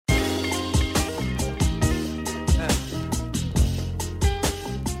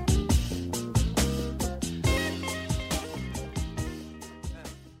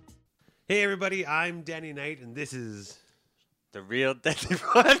Hey everybody, I'm Danny Knight, and this is The Real Deadly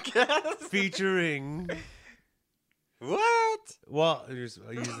Podcast. featuring. What? Well,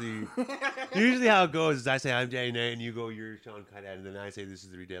 usually how it goes is I say I'm Danny Knight, and you go you're Sean Cuthead, and then I say this is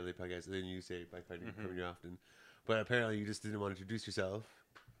the Real Deadly Podcast, and then you say by fighting you often. But apparently you just didn't want to introduce yourself.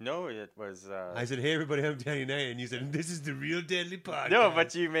 No, it was. I said, "Hey everybody, I'm Danny Knight," and you said, "This is the Real Deadly Podcast." No,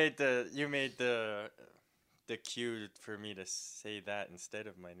 but you made the cue for me to say that instead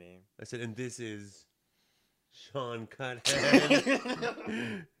of my name. I said, "And this is Sean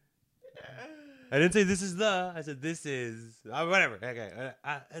Cuthead." I didn't say this is the. I said this is whatever. Okay,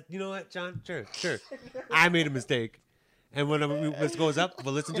 you know what, John? Sure. I made a mistake, and when this goes up,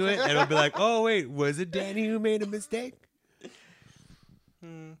 we'll listen to it, and it'll be like, "Oh wait, was it Danny who made a mistake?"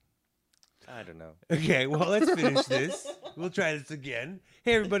 I don't know. Okay, well let's finish this. We'll try this again.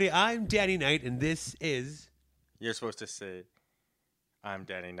 Hey everybody, I'm Danny Knight, and this is. You're supposed to say, "I'm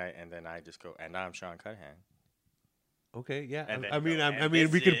Danny Knight," and then I just go, "And I'm Sean Cunningham." Okay, yeah. And then I mean, go, I "And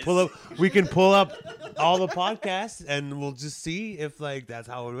mean, we this can pull up, all the podcasts, and we'll just see if like that's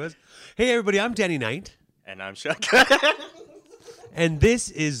how it was. Hey everybody, I'm Danny Knight, And I'm Sean Cunningham. and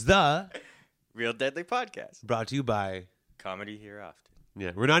this is the Real Deadly Podcast. brought to you by. Comedy hereafter.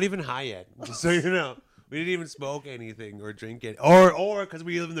 Yeah, we're not even high yet, just so you know. We didn't even smoke anything or drink it, or because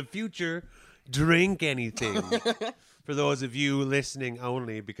we live in the future, drink anything. For those of you listening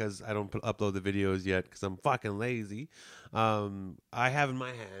only, because I don't upload the videos yet, because I'm fucking lazy. I have in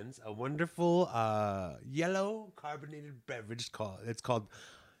my hands a wonderful yellow carbonated beverage. It's called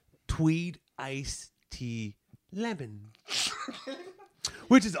Tweed Iced Tea Lemon,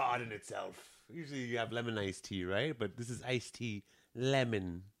 which is odd in itself. Usually you have lemon iced tea, right? But this is iced tea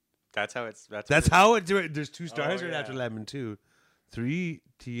lemon. That's how it's. That's how it's. There's 2 stars right yeah. after lemon too. 3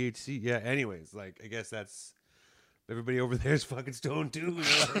 THC. Yeah. Anyways, like I guess that's everybody over there is fucking stoned too.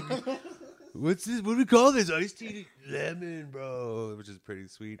 Like, what's this? What do we call this? Iced tea lemon, bro. Which is pretty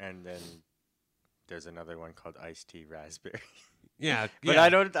sweet. And then there's another one called iced tea raspberry. Yeah. But yeah. I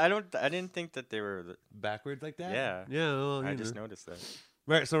didn't think that they were. Backwards like that. Yeah. Yeah. Well, I you just know. noticed that.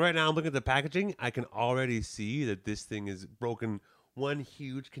 Right. So right now I'm looking at the packaging. I can already see that this thing is broken one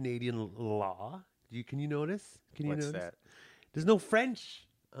huge Canadian law. Can you notice? Can you What's notice? that? There's no French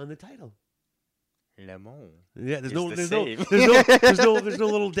on the title. Lemon. Yeah, there's It's no, the there's same. there's no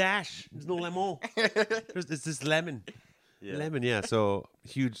little dash. There's no lemon. It's just lemon. Yeah. Lemon, yeah. So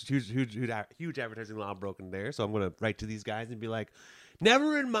huge advertising law broken there. So I'm gonna write to these guys and be like,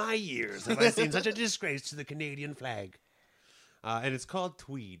 never in my years have I seen such a disgrace to the Canadian flag. And it's called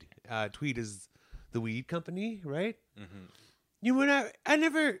Tweed. Tweed is the weed company, right? Mm-hmm. I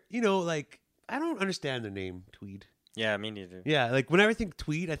never, like I don't understand the name Tweed. Yeah, me neither. Yeah, like whenever I think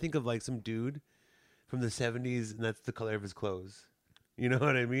Tweed, I think of like some dude from the 70s, and that's the color of his clothes. You know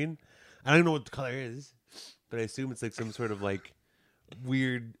what I mean? I don't know what the color is, but I assume it's like some sort of like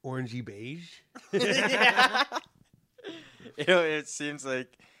weird orangey beige. Yeah. It seems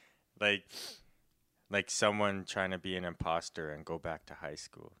like someone trying to be an imposter and go back to high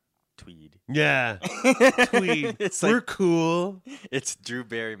school. Tweed. Yeah, Tweed. It's We're like cool. it's Drew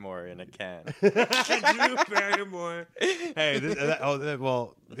Barrymore in a can. Drew Barrymore. Hey,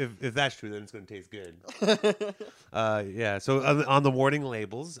 well, if that's true, then it's going to taste good. Yeah. So on the warning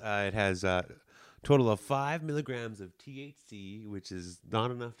labels, it has a total of 5 milligrams of THC, which is not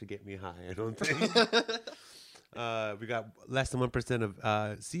enough to get me high. I don't think. We got less than 1% of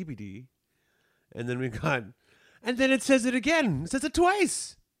CBD, and then it says it again. It says it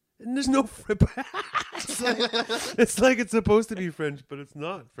twice. And there's no it's like it's supposed to be French, but it's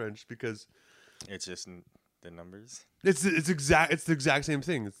not French because It's just the numbers. it's the exact same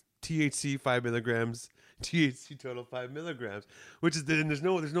thing. It's THC 5 milligrams, THC total 5 milligrams, which is and there's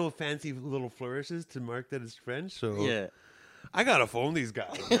no fancy little flourishes to mark that it's French. So Yeah. I gotta phone these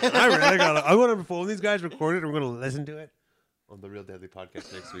guys. I want to phone these guys, record it, and we're gonna listen to it on the Real Deadly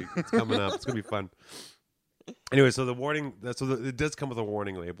Podcast next week. It's coming up. It's gonna be fun. Anyway, so the warning, it does come with a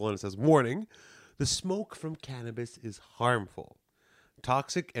warning label, and it says, warning, the smoke from cannabis is harmful.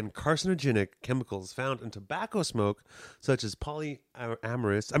 Toxic and carcinogenic chemicals found in tobacco smoke, such as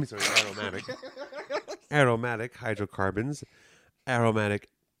aromatic hydrocarbons, aromatic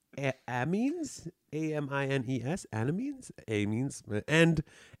amines, amines, amines, and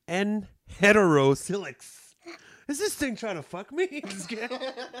N-heterocylics. Is this thing trying to fuck me?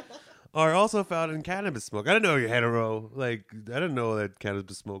 Are also found in cannabis smoke. I didn't know you're hetero. Like, I didn't know that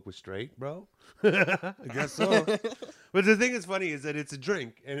cannabis smoke was straight, bro. I guess so. But the thing that's funny is that it's a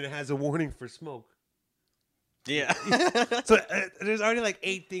drink, and it has a warning for smoke. Yeah. So there's already like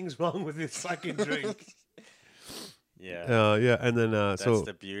 8 things wrong with this fucking drink. Yeah. Yeah, and then That's so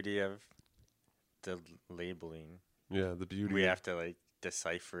the beauty of the labeling. Yeah, the beauty. We have to like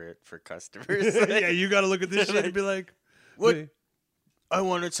decipher it for customers. Yeah, you got to look at this shit and be like, What? "Wait." I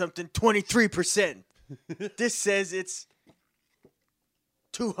wanted something 23%. This says it's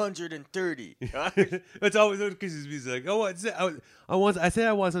 230. It's always because he's like, oh, I said I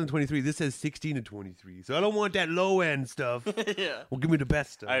want something 23. This says 16 to 23, so I don't want that low end stuff. Yeah. Well, give me the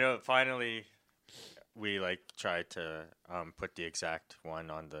best stuff. I know. Finally, we like tried to put the exact one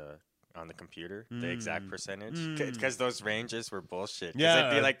on the computer, the exact percentage, because those ranges were bullshit. Yeah,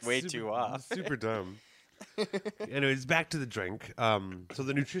 it'd be like way too off. Super dumb. Anyways, back to the drink. So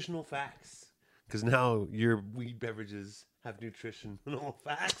the nutritional facts, because now your weed beverages have nutritional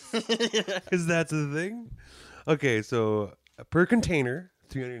facts, because that's the thing. Okay, so per container,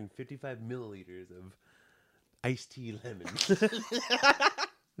 355 milliliters of iced tea lemon.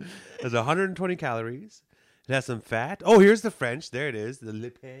 There's 120 calories. It has some fat. Oh, here's the French. There it is. The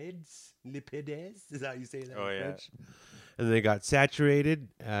lipids. Lipides is how you say that in French. And they got saturated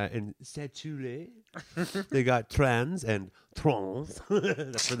and saturé. They got trans and trans.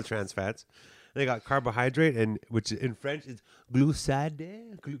 That's for the trans fats. They got carbohydrate, and which in French is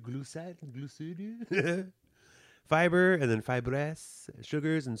glucide. Glucide. Fiber, and then fibres,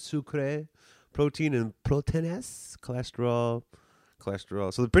 sugars and sucre, protein and proteins, cholesterol.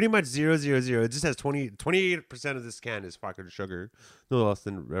 So pretty much 0, 0, 0. It just has 28% of this can is fucking sugar. No less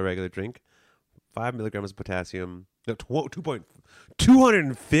than a regular drink. 5 milligrams of potassium. No,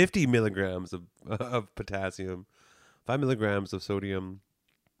 250 milligrams of potassium. 5 milligrams of sodium.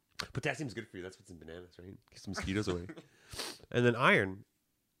 Potassium's good for you. That's what's in bananas, right? Keeps the mosquitoes away. And then iron.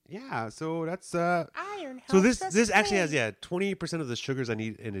 Yeah, so that's iron. So this actually has 20% of the sugars I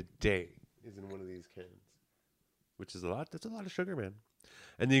need in a day is in one of these cans. Which is a lot. That's a lot of sugar, man.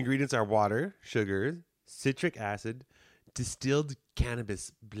 And the ingredients are water, sugar, citric acid, distilled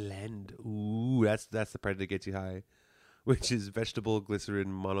cannabis blend. Ooh, that's the part that gets you high. Which is vegetable glycerin,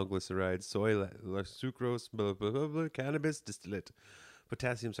 monoglyceride, soy, sucrose, blah, blah, blah, blah, cannabis distillate,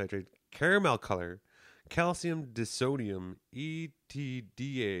 potassium citrate, caramel color, calcium disodium,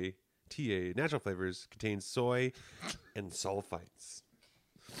 ETDA, TA, natural flavors, contains soy and sulfites.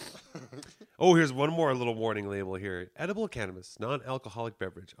 Oh, here's one more little warning label here. Edible cannabis, non-alcoholic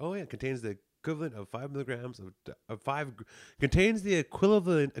beverage. Oh yeah, contains the equivalent of 5 milligrams contains the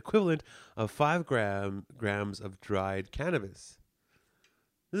equivalent of 5 grams of dried cannabis.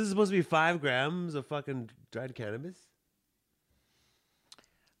 This is supposed to be 5 grams of fucking dried cannabis.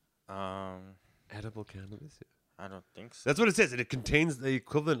 Edible cannabis. I don't think so. That's what it says. It contains the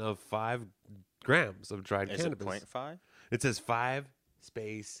equivalent of 5 grams of dried cannabis. Is it 0.5? It says 5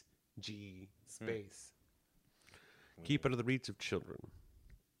 space G space. Keep out of the reach of children.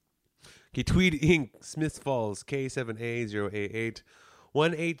 Okay, Tweed Inc., Smiths Falls, K7A0A8,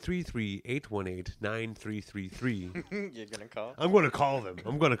 1-833-818-9333. You're going to call? I'm going to call them.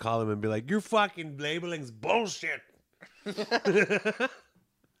 I'm going to call them and be like, your fucking labeling's bullshit.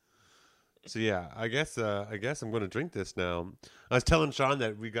 So yeah, I guess I'm going to drink this now. I was telling Sean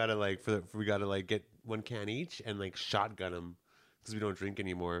that we got to get 1 can each and like shotgun them because we don't drink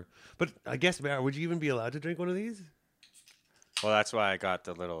anymore. But I guess, would you even be allowed to drink one of these? Well, that's why I got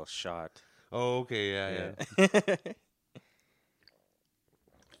the little shot. Oh, okay, yeah.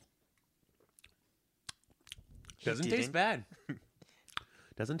 Doesn't taste bad.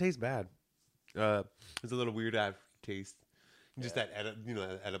 Doesn't taste bad. It's a little weird aftertaste. Just that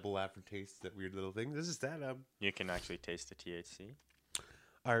edible aftertaste, that weird little thing. This is that. You can actually taste the THC.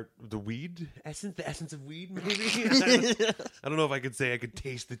 The weed essence, the essence of weed, maybe. I don't know if I could say I could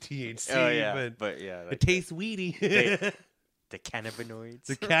taste the THC. Oh yeah, but yeah, like it tastes weedy. The cannabinoids.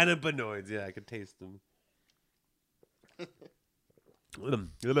 The cannabinoids. Yeah, I could taste them. The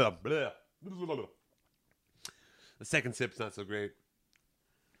second sip's not so great.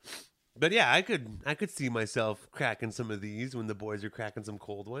 But yeah, I could see myself cracking some of these when the boys are cracking some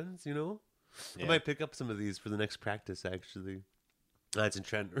cold ones, you know? Yeah. I might pick up some of these for the next practice, actually. That's in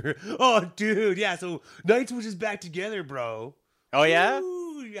Trent. Oh, dude, yeah, so Nightswitch is back together, bro. Oh, yeah?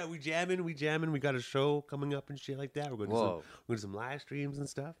 Ooh, yeah, we jamming. We got a show coming up and shit like that. We're going to do some live streams and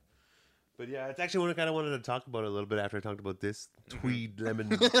stuff. But yeah, it's actually what I kind of wanted to talk about a little bit after I talked about this Tweed lemon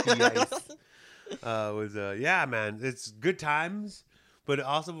tea ice. Yeah, man, it's good times. But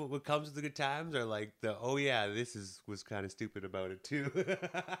also, what comes with the good times are like was kind of stupid about it too.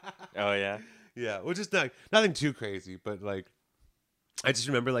 Oh yeah, yeah. Well, just nothing too crazy, but like, I just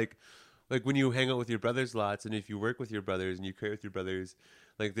remember like when you hang out with your brothers lots, and if you work with your brothers and you create with your brothers,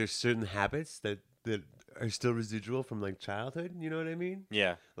 like there's certain habits that are still residual from like childhood. You know what I mean?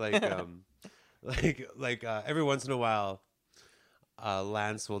 Yeah. Like like every once in a while,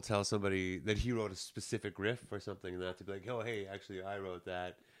 Lance will tell somebody that he wrote a specific riff or something, and that to be like, oh, hey, actually, I wrote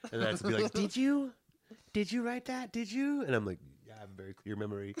that. And Lance will be like, did you? Did you write that? Did you? And I'm like, yeah, I have a very clear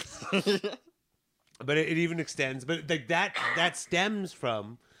memory. But it even extends. But like that stems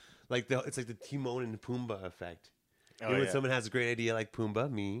from, like it's like the Timon and Pumbaa effect. You know, when someone has a great idea like Pumbaa,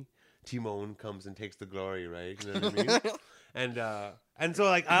 me, Timon comes and takes the glory, right? You know what I mean? And so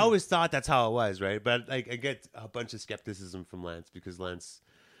like I always thought that's how it was, right? But like I get a bunch of skepticism from Lance because Lance,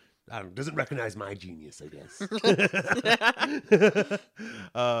 I don't know, doesn't recognize my genius, I guess.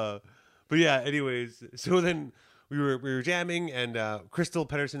 But yeah, anyways, so then we were jamming, and Crystal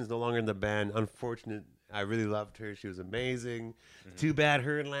Pedersen is no longer in the band. Unfortunate. I really loved her. She was amazing. Too bad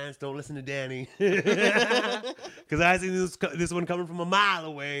her and Lance don't listen to Danny. Because I seen this one coming from a mile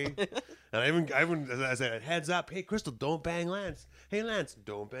away. And I even I said, heads up, hey, Crystal, don't bang Lance. Hey, Lance,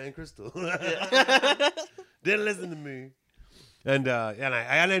 don't bang Crystal. Didn't listen to me. And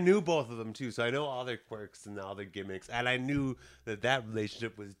I knew both of them too, so I know all their quirks and all their gimmicks, and I knew that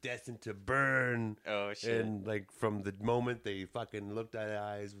relationship was destined to burn. Oh shit! And like from the moment they fucking looked at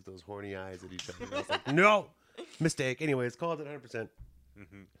eyes with those horny eyes at each other, I was like, no, mistake. Anyways, called it 100%.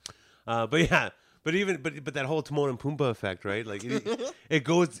 But yeah, but that whole Timon and Pumbaa effect, right? Like it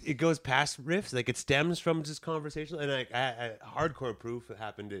goes past riffs, like it stems from just conversation, and like hardcore proof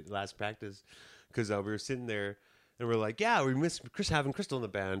happened at last practice because we were sitting there. And we're like, yeah, we miss having Crystal in the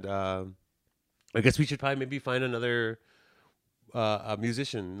band. I guess we should probably maybe find another a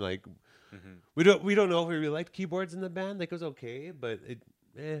musician. Like, we don't know if we really liked keyboards in the band. Like, it was okay, but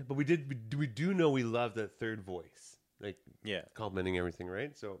but we do know we love that third voice, like complimenting everything,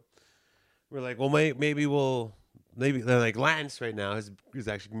 right? So we're like, well, maybe like Lance right now is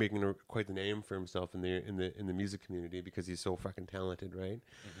actually making quite the name for himself in the music community because he's so fucking talented, right?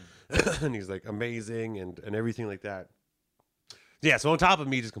 And he's like amazing and everything like that. Yeah, so on top of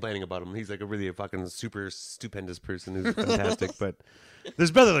me just complaining about him, he's like a fucking super stupendous person who's fantastic. But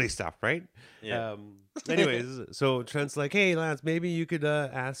there's brotherly stuff, right? Yeah. Anyways, so Trent's like, hey, Lance, maybe you could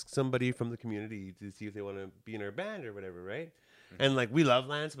ask somebody from the community to see if they want to be in our band or whatever, right? And like we love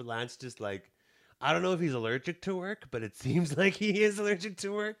Lance, but Lance just like, I don't know if he's allergic to work, but it seems like he is allergic to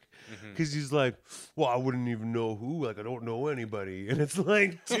work because he's like, well, I wouldn't even know who. Like, I don't know anybody. And it's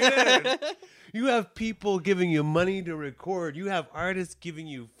like, dude, you have people giving you money to record. You have artists giving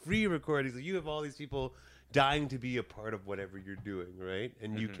you free recordings. You have all these people dying to be a part of whatever you're doing, right?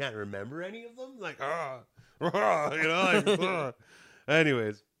 And you can't remember any of them? Like, you know? Like,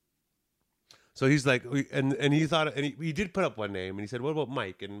 anyways. So he's like, and he thought, and he did put up one name, and he said, "What about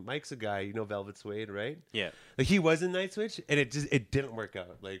Mike?" And Mike's a guy, you know, Velvet Suede, right? Yeah. Like he was in Night Switch, and it didn't work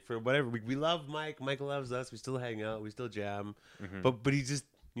out. Like for whatever, we love Mike. Mike loves us. We still hang out. We still jam. But he just,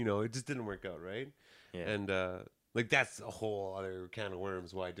 you know, it just didn't work out, right? Yeah. And like that's a whole other can of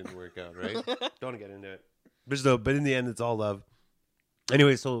worms why it didn't work out, right? Don't want to get into it. But in the end, it's all love.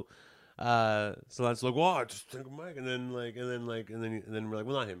 Anyway, so that's like, well, I just think of Mike, and then we're like,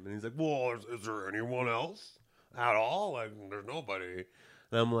 well, not him, and he's like, well, is there anyone else at all? Like, there's nobody.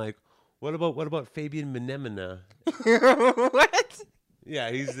 And I'm like, what about Fabian Menemina? What?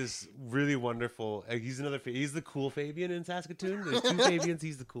 Yeah, he's this really wonderful. He's the cool Fabian in Saskatoon. There's two Fabians.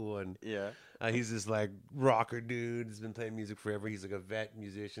 He's the cool one. Yeah. He's this like rocker dude. He's been playing music forever. He's like a vet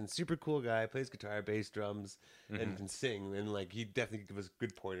musician, super cool guy. Plays guitar, bass, drums, and can sing. And like he definitely give us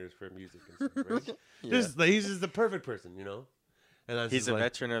good pointers for music and stuff. Right? He's just the perfect person, you know. And he's a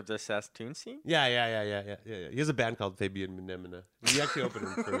veteran of the Saskatoon scene. Yeah. He has a band called Fabian Menemina. We actually opened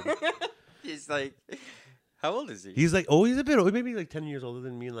him for. He's like, how old is he? He's like, he's a bit old. Maybe like 10 years older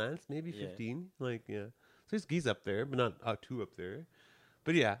than me and Lance. Maybe 15. Like, yeah. So he's up there, but not too up there.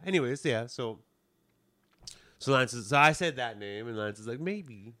 But yeah, anyways, yeah, so Lance is, so I said that name, and Lance is like,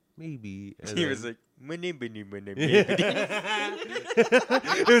 maybe. And he was like, my name. It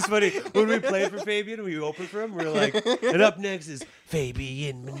was funny. When we played for Fabian, we opened for him, we were like, and up next is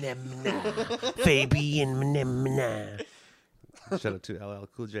Fabian Menemina. Fabian Menemina. Shout out to LL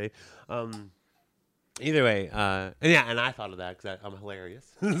Cool J. Either way, and I thought of that because I'm hilarious.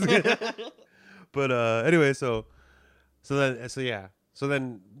 But anyway, so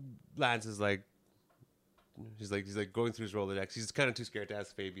then Lance is like, he's like going through his Rolodex. He's kind of too scared to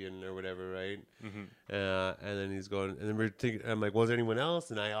ask Fabian or whatever, right? And then he's going, and then we're thinking, I'm like, well, is there anyone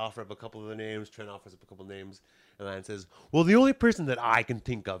else? And I offer up a couple of the names. Trent offers up a couple of names. And Lance says, well, the only person that I can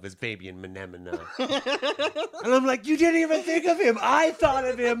think of is Fabian Menemina. And I'm like, you didn't even think of him. I thought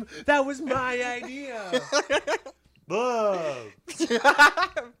of him. That was my idea.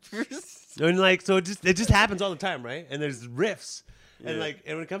 And like, so it just happens all the time, right? And there's riffs. And like,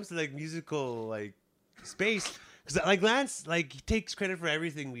 and when it comes to like musical like space, because like Lance, like he takes credit for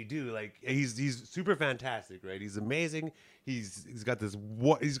everything we do. Like he's super fantastic, right? He's amazing. He's got this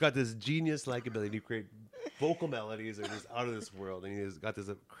genius like ability to create vocal melodies that are just out of this world, and he's got this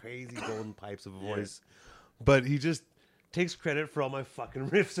crazy golden pipes of a voice. But he just takes credit for all my fucking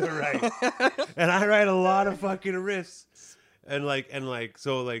riffs I write, and I write a lot of fucking riffs, and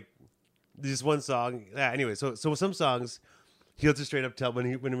so this one song. Anyway, so some songs. He'll just straight up tell when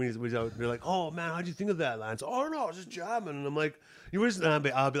he's out. They're like, "Oh man, how'd you think of that, Lance?" "Oh no, I was just jamming." And I'm like, "You were just," I'll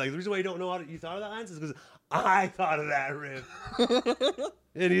be like, "The reason why you don't know you thought of that, Lance, is because I thought of that riff."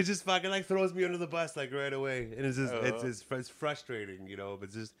 And he just fucking like throws me under the bus like right away, and it's just it's frustrating, you know. But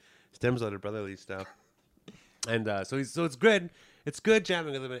it just stems out of brotherly stuff. And so it's good. It's good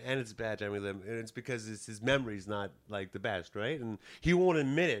jamming with him, and it's bad jamming with him, and it's because his memory's not like the best, right? And he won't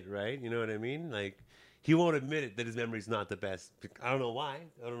admit it, right? You know what I mean? Like. He won't admit it that his memory's not the best. I don't know why,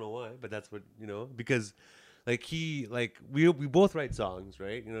 but that's what, you know, because like we both write songs,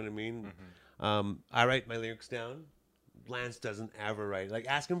 right? You know what I mean? Mm-hmm. I write my lyrics down. Lance doesn't ever write. Like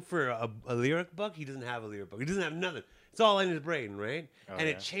ask him for a lyric book. He doesn't have a lyric book. He doesn't have nothing. It's all in his brain, right?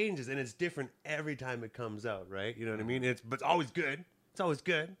 It changes and it's different every time it comes out, right? You know what I mean? But it's always good. It's always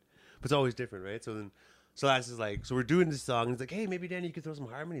good, but it's always different, right? So Lance is like, so we're doing this song. And he's like, hey, maybe Danny, you could throw some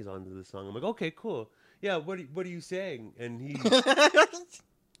harmonies onto this song. I'm like, okay, cool. Yeah, what are you saying? And he goes,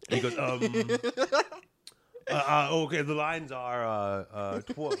 okay, the lines are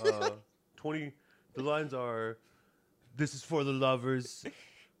 20. The lines are, this is for the lovers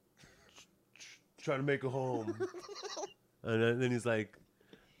trying to make a home. And then he's like,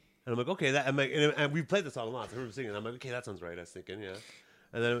 and I'm like, okay, and we played the song a lot. So I heard him singing. I'm like, okay, that sounds right. I was thinking, yeah.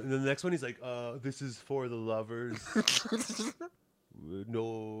 And then the next one, he's like, this is for the lovers.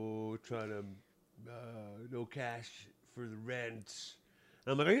 No trying to. No cash for the rent.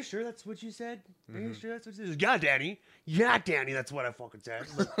 And I'm like, are you sure that's what you said? Are you sure that's what you said? Yeah, Danny. Yeah, Danny. That's what I fucking said.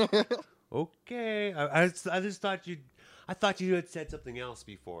 Like, okay. I just thought I thought you had said something else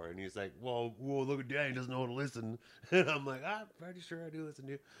before. And he's like, well, look at Danny. He doesn't know how to listen. And I'm like, I'm pretty sure I do listen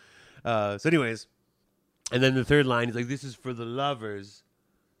to you. So anyways, and then the third line is like, this is for the lovers.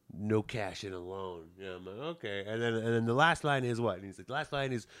 No cash in a loan. Yeah, I'm like, okay. And then the last line is what? And he's like, the last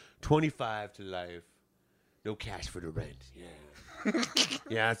line is 25 to life. No cash for the rent. Yeah.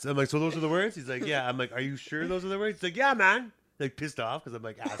 Yeah. So I'm like, so those are the words? He's like, yeah. I'm like, are you sure those are the words? He's like, yeah, man. Like pissed off because I'm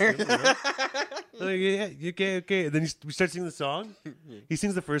like asking him. You know? I'm like, yeah, okay. And then we start singing the song. He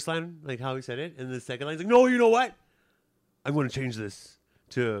sings the first line like how he said it, and the second line he's like, no, you know what? I'm going to change this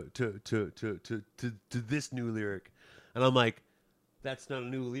to this new lyric, and I'm like. That's not a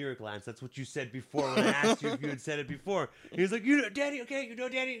new lyric, Lance. That's what you said before when I asked you if you had said it before. And he's like, Danny, okay,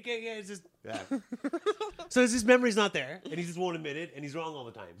 Danny, okay, yeah. It's just, yeah. So his memory's not there, and he just won't admit it, and he's wrong all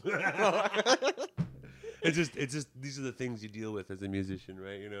the time. It's just these are the things you deal with as a musician,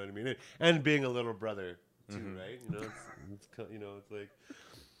 right? You know what I mean? And being a little brother too, right? You know,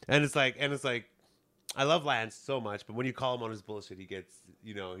 it's like, I love Lance so much, but when you call him on his bullshit, he gets,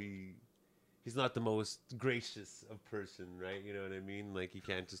 you know, he's not the most gracious of person, right? You know what I mean? Like he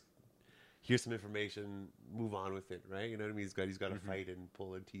can't just hear some information, move on with it, right? You know what I mean? He's got to fight and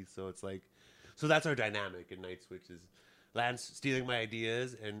pull in teeth. So it's like, so that's our dynamic in Night Switch is Lance stealing my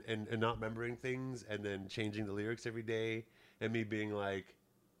ideas and not remembering things and then changing the lyrics every day and me being like,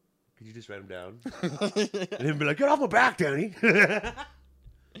 could you just write them down? And him be like, get off my back, Danny.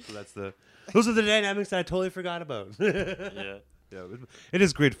 So those are the dynamics that I totally forgot about. Yeah. Yeah, it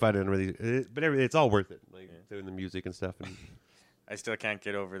is great fun and but it's all worth it. Like doing the music and stuff. And I still can't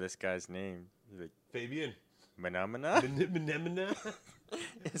get over this guy's name. He's like Fabian. Manamana. Manamana.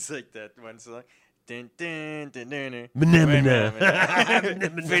 It's like that one song. Dun, dun, dun, dun, dun. Manamana.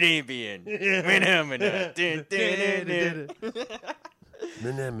 Fabian. Manamana. Dun, dun, dun, dun.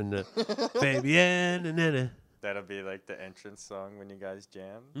 Manamana. Fabian. That'll be like the entrance song when you guys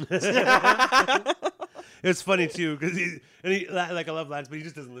jam. It's funny too because he like I love Lance, but he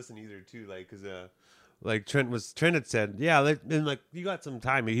just doesn't listen either too. Like because like Trent had said, yeah, and like you got some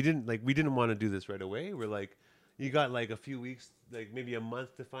time. We didn't want to do this right away. We're like, you got like a few weeks, like maybe a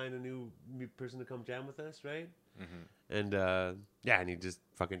month to find a new person to come jam with us, right? Mm-hmm. And and he just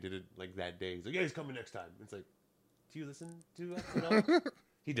fucking did it like that day. He's like, yeah, he's coming next time. It's like, do you listen to us at all?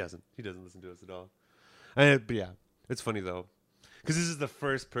 He doesn't listen to us at all. But yeah, it's funny though, because this is the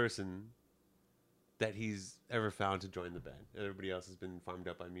first person that he's ever found to join the band. Everybody else has been farmed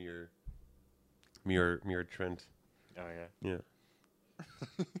up by me or Trent. Oh yeah. Yeah.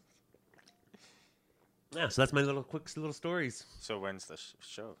 Yeah. So that's my little stories. So when's the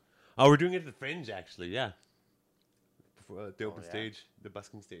show? Oh, we're doing it at the Fringe actually. Yeah. Before, the open stage, the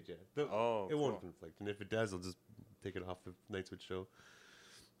busking stage. Yeah. It won't conflict, and if it does, take it off of Nightswitch show.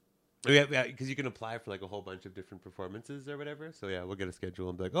 Yeah, because you can apply for like a whole bunch of different performances or whatever. So yeah, we'll get a schedule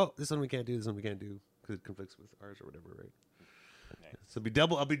and be like, oh, this one we can't do, this one we can't do because it conflicts with ours or whatever, right? Nice. So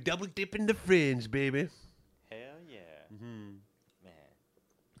I'll be double dipping the Fringe, baby. Hell yeah, man!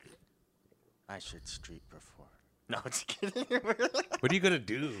 I should street perform. No, just kidding. What are you gonna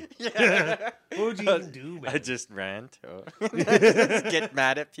do? Yeah. What would you even do, man? I just rant. Just get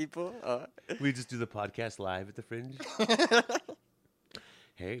mad at people. We just do the podcast live at the Fringe.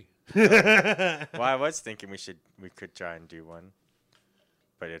 Hey. Well, I was thinking we could try and do one,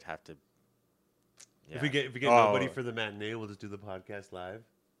 but it'd have to. Yeah. If we get nobody for the matinee, we'll just do the podcast live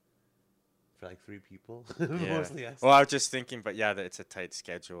for like 3 people. Yeah. Mostly us. Well, I was just thinking, but yeah, that it's a tight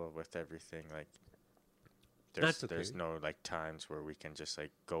schedule with everything. Like, there's no like times where we can just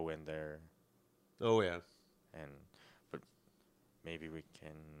like go in there. Oh yeah. But maybe we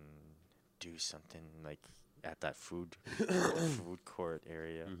can do something like at that food court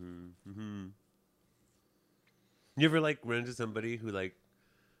area. You ever like run into somebody who like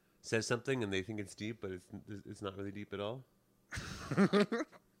says something and they think it's deep, but it's not really deep at all?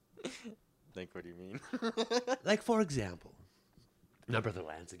 Like, what do you mean? Like, for example, my brother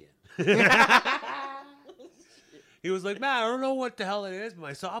Lance again. He was like, man, I don't know what the hell it is, but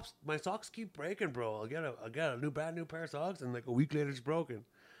my socks keep breaking, bro. I got a brand new pair of socks, and like a week later it's broken.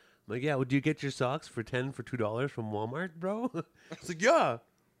 I'm like, yeah, would you get your socks for $2 from Walmart, bro? It's like, yeah.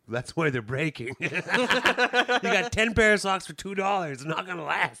 That's why they're breaking. You got 10 pair of socks for $2. It's not gonna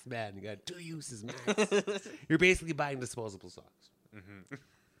last, man. You got 2 uses, max. You're basically buying disposable socks. Mm-hmm.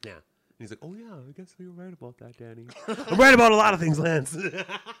 Yeah. And he's like, oh yeah, I guess you're right about that, Danny. I'm right about a lot of things, Lance.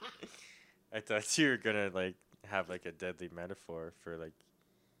 I thought you were gonna like have like a deadly metaphor for like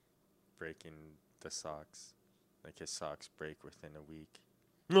breaking the socks. Like his socks break within a week.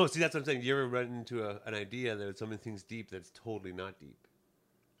 No, see, that's what I'm saying. You ever run into an idea that something's deep that's totally not deep?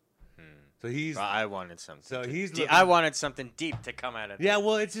 So he's. Well, I wanted something. So he's. I wanted something deep to come out of. Yeah,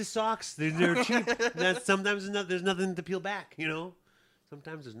 well, it's his socks. They're cheap. Sometimes there's nothing to peel back. You know,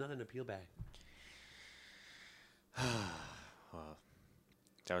 sometimes there's nothing to peel back. Well,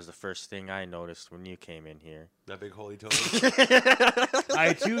 that was the first thing I noticed when you came in here. That big holy toad.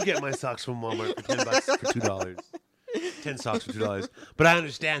 I too get my socks from Walmart for $10 for $2. 10 socks for $2, but I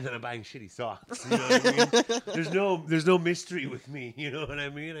understand that I'm buying shitty socks. You know what I mean? There's no mystery with me. You know what I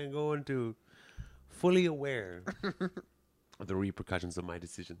mean? I'm going to fully aware of the repercussions of my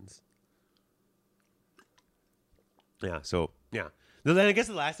decisions. Yeah. So yeah. Then I guess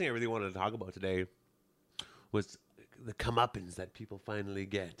the last thing I really wanted to talk about today was the comeuppance that people finally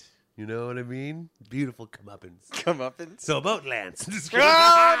get. You know what I mean? Beautiful comeuppance. Comeuppance. So about Lance. No,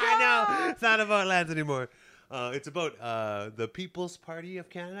 it's not about Lance anymore. It's about the People's Party of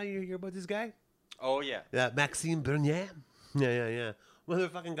Canada. You hear about this guy? Oh, yeah. Maxime Bernier. Yeah.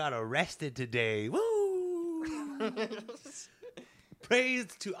 Motherfucking got arrested today. Woo! Praise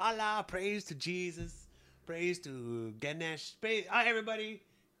to Allah. Praise to Jesus. Praise to Ganesh. Praise everybody.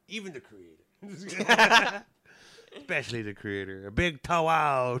 Even the creator. Especially the creator. A big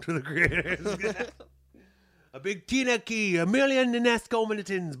tawau to the creators. A big Tina Key. A million Inesco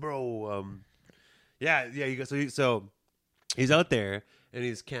militants, bro. Yeah. You go. So he's out there and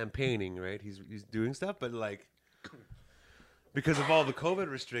he's campaigning, right? He's doing stuff, but like because of all the COVID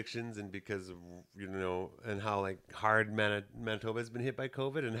restrictions and because of and how like hard Manitoba has been hit by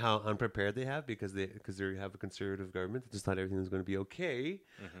COVID and how unprepared they have because they have a conservative government that just thought everything was going to be okay.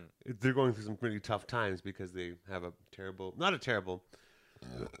 Mm-hmm. They're going through some pretty tough times because they have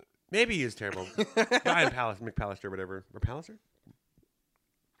maybe he is terrible. Brian McPallister, whatever, or Pallister.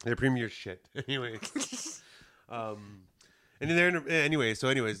 Their premier shit. Anyways. And then anyways,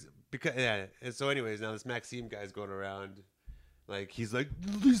 now this Maxime guy's going around like he's like,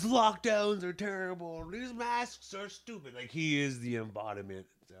 these lockdowns are terrible, these masks are stupid. Like he is the embodiment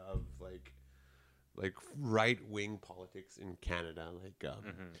of like right-wing politics in Canada.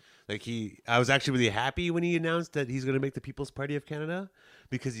 I was actually really happy when he announced that he's going to make the People's Party of Canada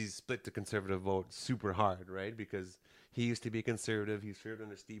because he's split the conservative vote super hard, right? Because he used to be a conservative. He served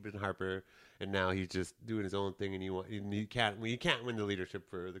under Stephen Harper, and now he's just doing his own thing. And you can't win the leadership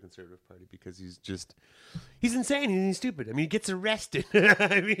for the Conservative Party because he's insane and he's stupid. I mean, he gets arrested.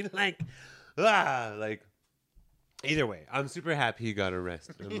 I mean, either way, I'm super happy he got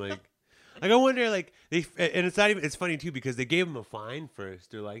arrested. I'm like I wonder, and it's not even. It's funny too because they gave him a fine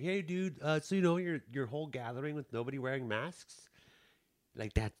first. They're like, "Hey, dude, so your whole gathering with nobody wearing masks,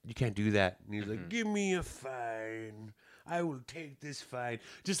 like that, you can't do that." And he's like, "Give me a fine. I will take this fine."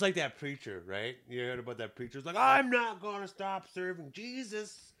 Just like that preacher, right? You heard about that preacher? It's like, "I'm not gonna stop serving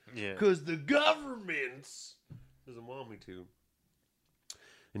Jesus, because the government's Doesn't want me to.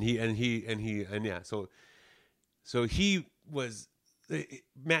 And yeah. So he was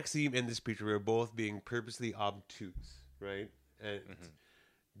Maxime and this preacher were both being purposely obtuse, right? And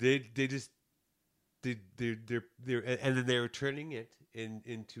they just they're and then they were turning it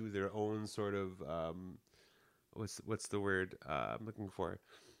into their own sort of what's the word I'm looking for?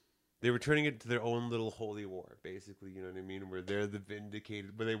 They were turning it to their own little holy war, basically. You know what I mean? Where they're the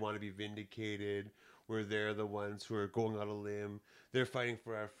vindicated, where they want to be vindicated, where they're the ones who are going on a limb. They're fighting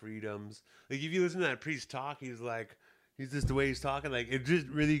for our freedoms. Like if you listen to that priest talk, he's just the way he's talking. Like it just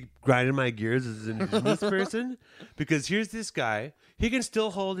really grinded my gears as an indigenous person, because here's this guy. He can still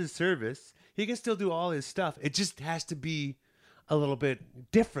hold his service. He can still do all his stuff. It just has to be a little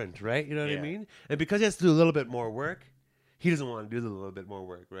bit different, right? You know what I mean? And because he has to do a little bit more work, he doesn't want to do the little bit more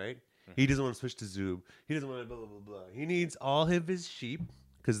work, right? He doesn't want to switch to Zoom. He doesn't want to blah, blah, blah, blah. He needs all of his sheep,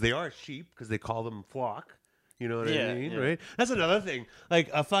 because they are sheep, because they call them flock. You know what I mean, right? That's another thing. Like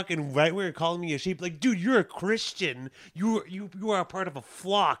a fucking right where calling me a sheep. Like, dude, you're a Christian. You are a part of a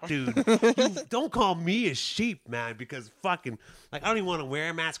flock, dude. Don't call me a sheep, man, because fucking like I don't even want to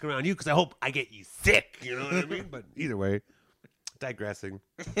wear a mask around you because I hope I get you sick. You know what I mean? But either way, digressing.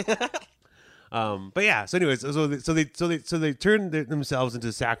 But yeah. So anyways, so they turn themselves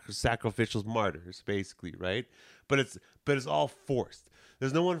into sacrificial martyrs, basically, right? But it's all forced.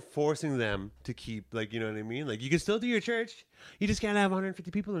 There's no one forcing them to keep, like, you know what I mean? Like, you can still do your church. You just can't have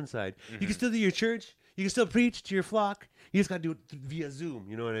 150 people inside. You can still do your church. You can still preach to your flock. You just got to do it via Zoom.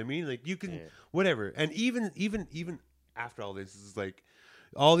 You know what I mean? Like, you can, whatever. And even after all this, is like,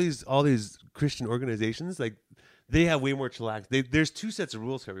 all these Christian organizations, like, they have way more chillax. There's two sets of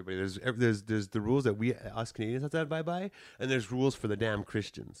rules for everybody. There's the rules that us Canadians have to abide by, and there's rules for the damn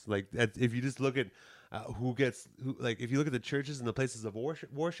Christians. Like, if you just look at like if you look at the churches and the places of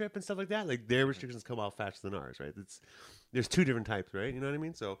worship and stuff like that, like their restrictions come out faster than ours, right? There's two different types, right? You know what I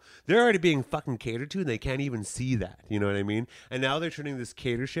mean? So they're already being fucking catered to, and they can't even see that. You know what I mean? And now they're turning this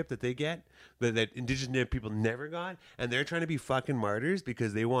catership that they get that indigenous people never got, and they're trying to be fucking martyrs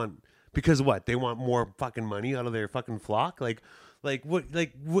because they want. Because what? They want more fucking money out of their fucking flock? Like what the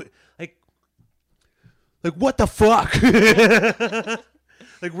fuck?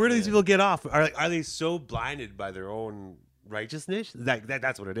 Like, where do these people get off? Are they so blinded by their own righteousness?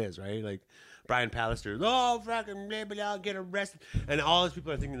 That's what it is, right? Like, Brian Pallister, oh, fucking maybe I'll get arrested. And all these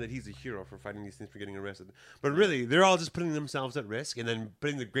people are thinking that he's a hero for fighting these things, for getting arrested. But really, they're all just putting themselves at risk and then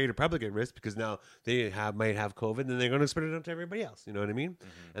putting the greater public at risk because now they might have COVID and they're going to spread it out to everybody else. You know what I mean?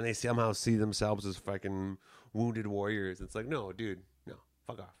 And they somehow see themselves as fucking wounded warriors. It's like, no, dude, no,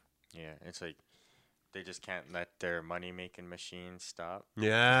 fuck off. Yeah, it's like, they just can't let their money-making machine stop.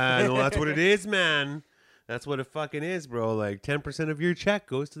 Yeah, no, that's what it is, man. That's what it fucking is, bro. Like, 10% of your check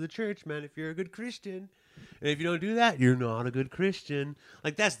goes to the church, man, if you're a good Christian. And if you don't do that, you're not a good Christian.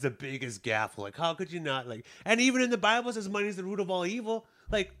 Like, that's the biggest gaffe. Like, how could you not, like... And even in the Bible, it says money is the root of all evil.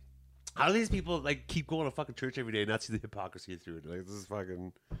 Like, how do these people, like, keep going to fucking church every day and not see the hypocrisy through it? Like, this is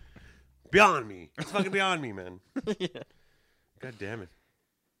fucking... beyond me. It's fucking beyond me, man. Yeah. God damn it.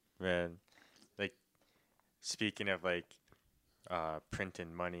 Man. Speaking of, like,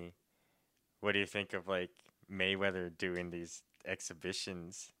 printing money, what do you think of, like, Mayweather doing these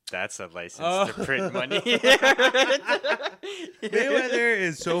exhibitions? That's a license to print money. Mayweather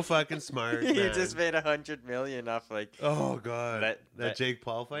is so fucking smart, man. He just made $100 million off, like... Oh, God. That Jake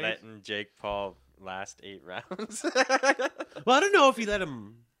Paul fight? Letting Jake Paul last 8 rounds. Well, I don't know if he let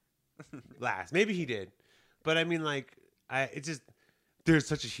him last. Maybe he did. But, I mean, like, it's just... There's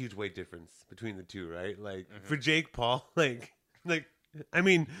such a huge weight difference between the two, right? Like for Jake Paul, like I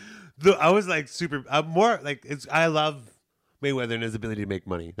mean, I was like more like I love Mayweather and his ability to make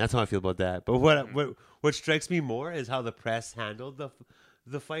money. That's how I feel about that. But what strikes me more is how the press handled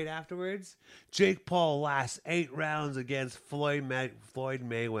the fight afterwards. Jake Paul lasts 8 rounds against Floyd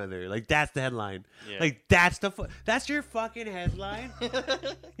Mayweather. Like, that's the headline. Yeah. Like, that's your fucking headline.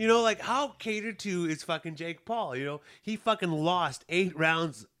 You know, like, how catered to is fucking Jake Paul? You know, he fucking lost 8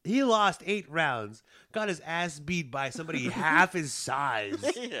 rounds. He lost 8 rounds. Got his ass beat by somebody half his size.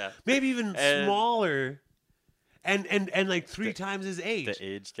 Yeah. Maybe even smaller. And like 3 times his age. The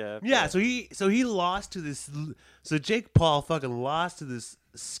age gap. Yeah, so he lost to this. So Jake Paul fucking lost to this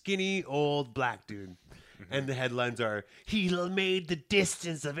skinny old black dude, and the headlines are he made the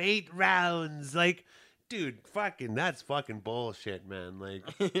distance of 8 rounds. Like, dude, fucking that's fucking bullshit, man. Like,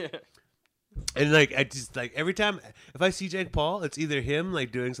 and like I just like every time if I see Jake Paul, it's either him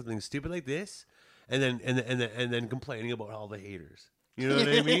like doing something stupid like this, and then complaining about all the haters. You know what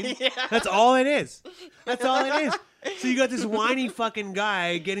I mean? Yeah. That's all it is. That's all it is. So you got this whiny fucking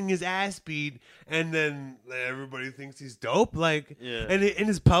guy getting his ass beat, and then everybody thinks he's dope. Like, Yeah. and in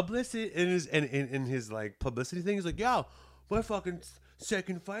his publicity, in his like publicity thing, he's like, "Yo, my fucking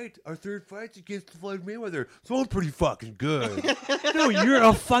second fight, our third fight against Floyd Mayweather, so I'm pretty fucking good." No, you're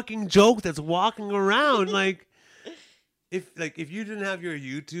a fucking joke that's walking around. Like, if you didn't have your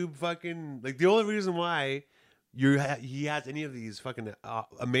YouTube fucking like, the only reason why he has any of these fucking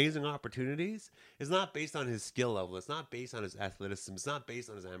amazing opportunities is not based on his skill level. It's not based on his athleticism. It's not based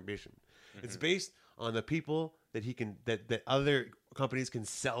on his ambition. Mm-hmm. It's based on the people that he can that other companies can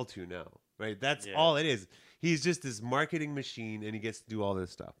sell to now. Right? That's all it is. He's just this marketing machine, and he gets to do all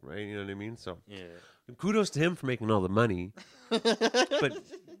this stuff. Right? You know what I mean? So kudos to him for making all the money. But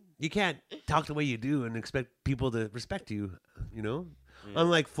you can't talk the way you do and expect people to respect you. You know,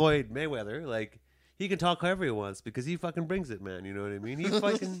 unlike Floyd Mayweather, like. He can talk however he wants because he fucking brings it, man. You know what I mean? He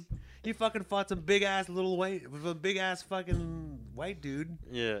fucking fought some big ass fucking white dude.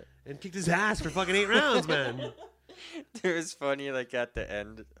 Yeah. And kicked his ass for fucking 8 rounds, man. It was funny, like at the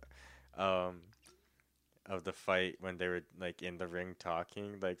end, of the fight when they were like in the ring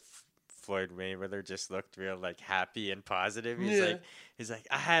talking, like Floyd Mayweather just looked real like happy and positive. He's like,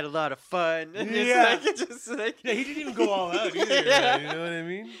 I had a lot of fun. And he didn't even go all out either. Man, you know what I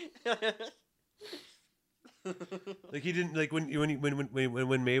mean? Like he didn't like when Mayweather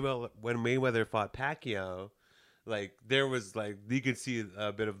fought Pacquiao, like there was like you could see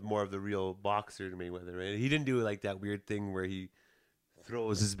a bit of more of the real boxer to Mayweather, right? He didn't do like that weird thing where he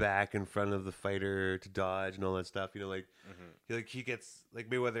throws his back in front of the fighter to dodge and all that stuff. You know, like he gets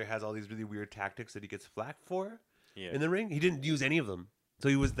like Mayweather has all these really weird tactics that he gets flack for in the ring. He didn't use any of them, so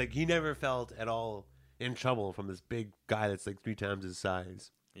he was like he never felt at all in trouble from this big guy that's like 3 times his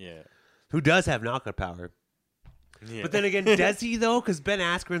size. Yeah, who does have knockout power. Yeah. But then again, does he though? Because Ben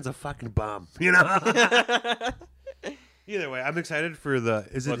Askren's a fucking bum, you know. Either way, I'm excited for the.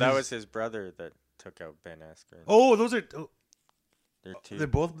 That was his brother that took out Ben Askren. Oh, those are. Oh, they're two. They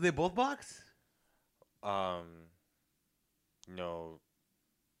both box. No.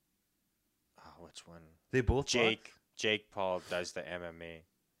 Which one? They both. Jake Paul does the MMA.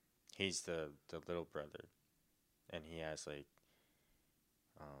 He's the little brother, and he has like.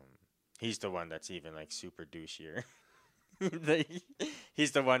 He's the one that's even like super douchier.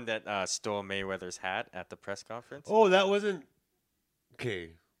 He's the one that stole Mayweather's hat at the press conference. Oh, that wasn't.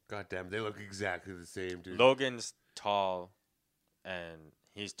 Okay, goddamn, they look exactly the same, dude. Logan's tall, and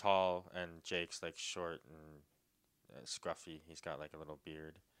he's tall, and Jake's like short and scruffy. He's got like a little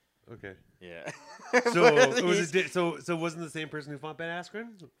beard. Okay. Yeah. So it was so wasn't the same person who fought Ben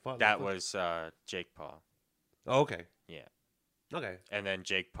Askren? That was Jake Paul. Oh, okay. Yeah. Okay. And then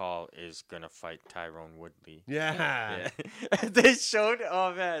Jake Paul is gonna fight Tyrone Woodley. Yeah. They showed.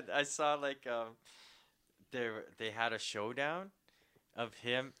 Oh man, I saw like they had a showdown of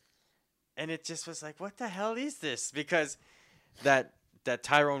him, and it just was like, what the hell is this? Because that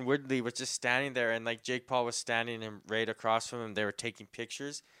Tyrone Woodley was just standing there, and like Jake Paul was standing right across from him. They were taking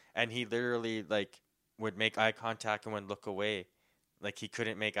pictures, and he literally like would make eye contact and would look away, like he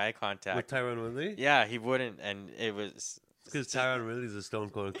couldn't make eye contact with Tyrone Woodley. Yeah, he wouldn't, and it was. Because Tyrone Woodley's a stone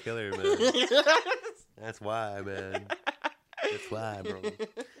cold killer, man. That's why, man. That's why, bro.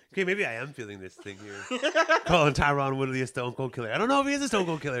 Okay, maybe I am feeling this thing here. Calling Tyrone Woodley a stone cold killer. I don't know if he is a stone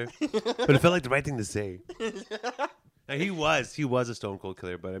cold killer, but it felt like the right thing to say. Now, he was a stone cold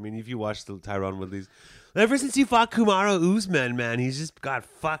killer, but I mean, if you watch the Tyrone Woodley's, ever since he fought Kamaru Usman, man, he's just got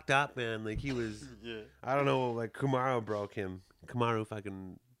fucked up, man. Like he was, I don't know, like Kamaru broke him. Kamaru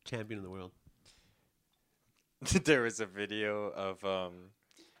fucking champion of the world. There was a video of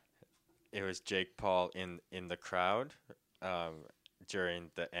it was Jake Paul in the crowd during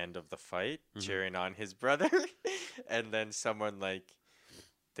the end of the fight, cheering on his brother, and then someone like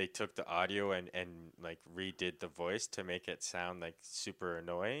they took the audio and like redid the voice to make it sound like super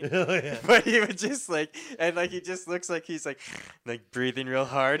annoying. Yeah. But he would just like, and like he just looks like he's like breathing real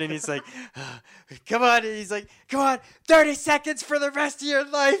hard, and he's like, come on, and he's like, come on, 30 seconds for the rest of your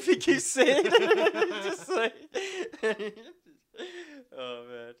life. He keeps saying, just like, oh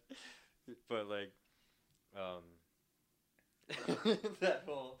man, but like, that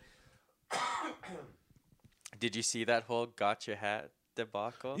whole. Did you see that whole gotcha hat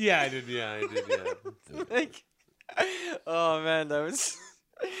debacle? Yeah, I did. Yeah. Like, oh man, that was.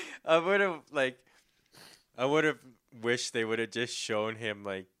 I would have wished they would have just shown him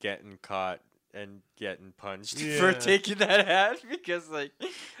like getting caught and getting punched for taking that hat, because like,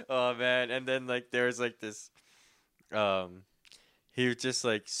 oh man, and then like there was like this, he was just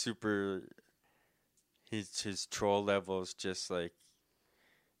like super. His troll levels just like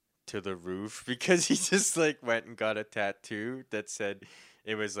to the roof because he just like went and got a tattoo that said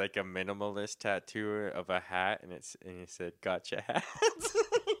it was like a minimalist tattoo of a hat, and he said "Gotcha hat."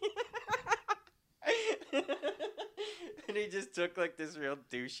 And he just took like this real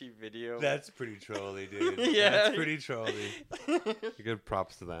douchey video. That's pretty trolly, dude. Yeah. That's pretty trolly. Good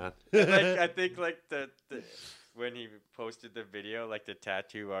props to that. Like, I think like the when he posted the video, like the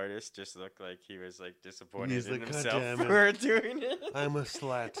tattoo artist just looked like he was like disappointed He's in like, "God himself damn it. for doing it. I'm a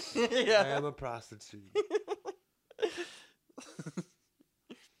slut. Yeah. I am a prostitute.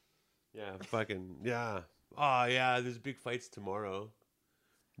 Yeah, fucking, yeah. Oh, yeah, there's big fights tomorrow.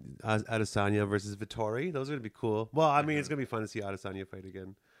 Adesanya versus Vittori. Those are going to be cool. Well, I mean, it's going to be fun to see Adesanya fight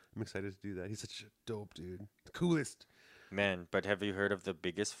again. I'm excited to do that. He's such a dope dude. The coolest. Man, but have you heard of the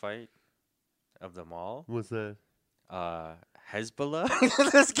biggest fight of them all? What's that? Hezbollah.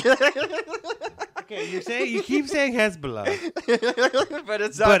 That's good. Okay, you keep saying Hezbollah. But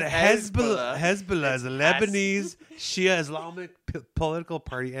it's But not Hezbollah is a Lebanese Shia Islamic political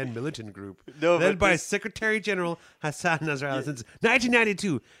party and militant group No, led but by this- Secretary General Hassan Nasrallah since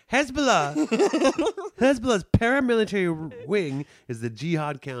 1992. Hezbollah's paramilitary wing is the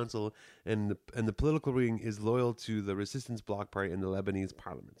Jihad Council, and the political wing is loyal to the Resistance Bloc Party and the Lebanese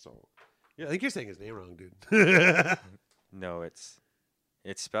parliament. So, yeah, I think you're saying his name wrong, dude. No, it's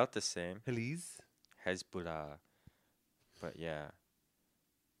spelled the same. Heliz? Hezbollah. But yeah.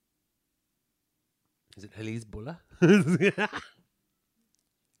 Is it Hezbollah?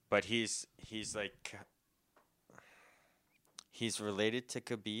 But he's like he's related to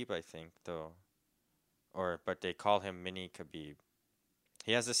Khabib, I think, though. But they call him Mini Khabib.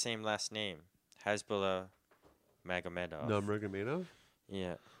 He has the same last name, Hezbollah Magomedov. Nurmagomedov?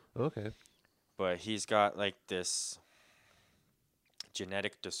 Yeah, Okay. but he's got like this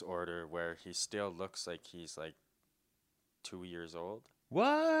genetic disorder where he still looks like he's like 2 years old,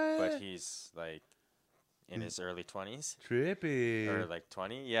 What? but he's like in his early 20s. Trippy. Or like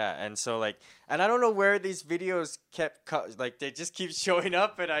 20, yeah. And so like, and I don't know where these videos like they just keep showing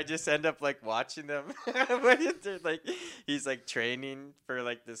up, and I just end up like watching them. Like he's like training for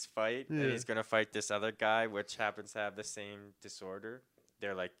like this fight, Yeah. and he's gonna fight this other guy, which happens to have the same disorder.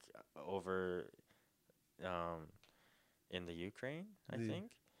 They're like over, in the Ukraine, I Yeah.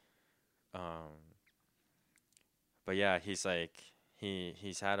 think. But yeah, he's like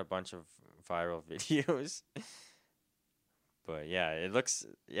he's had a bunch of viral videos. But yeah, it looks.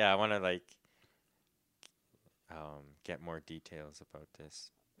 Yeah, I want to like get more details about this.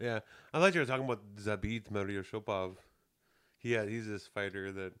 Yeah, I thought you were talking about Zabit Maryashopov. He's this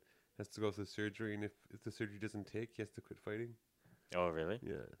fighter that has to go through surgery, and if the surgery doesn't take, he has to quit fighting. Oh, really?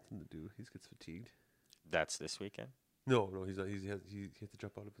 Yeah, it's something to do. He gets fatigued. That's this weekend. No, he's not. He has to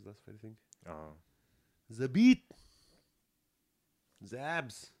drop out of his last fight, I think. Oh, Zabit.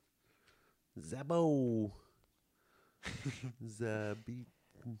 Zabs. Zabo. Zabit.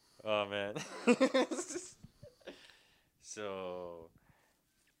 oh man. So,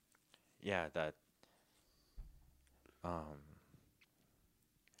 yeah, that.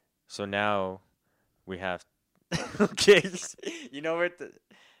 So now we have. Okay, you know what?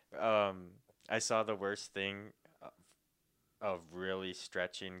 I saw the worst thing of really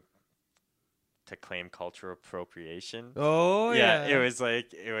stretching to claim cultural appropriation. Oh yeah. It was on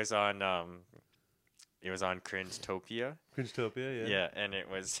Cringetopia. Cringetopia, yeah. Yeah, and it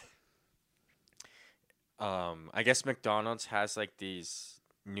was I guess McDonald's has like these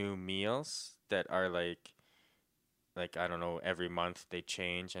new meals that are like I don't know, every month they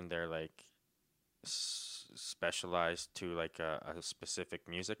change, and they're like specialized to like a specific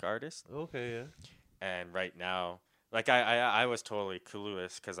music artist. Okay, yeah. And right now, like I was totally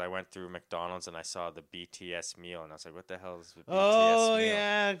clueless because I went through McDonald's and I saw the BTS meal, and I was like, what the hell is the BTS Oh meal?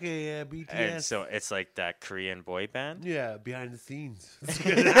 yeah, okay, yeah, BTS. And so it's like that Korean boy band. yeah, behind the scenes.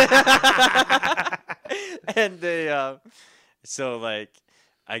 And they so like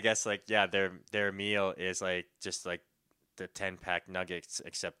I guess like yeah, their meal is like just like the 10-pack nuggets,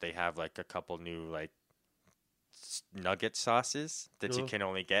 except they have like a couple new like nugget sauces that you Oh. can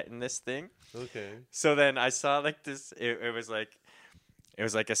only get in this thing. Okay. So then I saw like this. It was like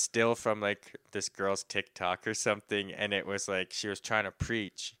a still from like this girl's TikTok or something, and it was like she was trying to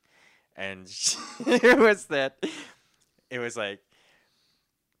preach, and it was like,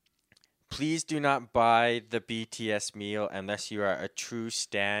 please do not buy the BTS meal unless you are a true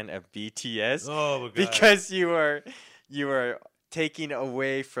stan of BTS, Oh my god. because you are taking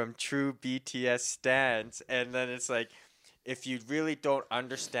away from true BTS stans. And then it's like, if you really don't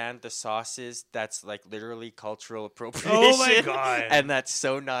understand the sauces, that's like literally cultural appropriation. Oh my god. And that's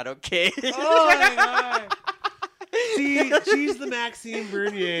so not okay. Oh my god. she's the Maxime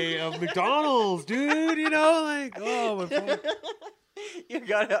Bernier of McDonald's, dude. You know, like, oh my fuck. You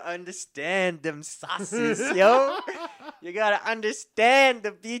gotta understand them sauces, yo. You gotta understand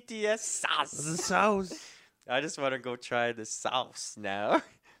the BTS sauce. The sauce. I just want to go try the sauce now.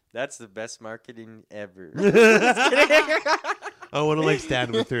 That's the best marketing ever. I want to like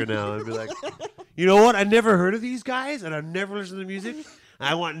stand with her now and be like, you know what? I never heard of these guys, and I've never listened to music.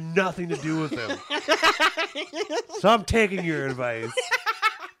 I want nothing to do with them. So I'm taking your advice.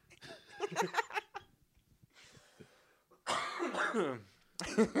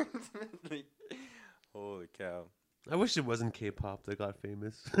 Holy cow. I wish it wasn't K-pop that got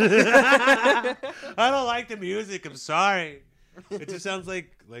famous. I don't like the music. I'm sorry. It just sounds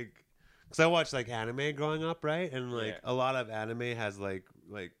like because I watched like anime growing up, right? And like a lot of anime has like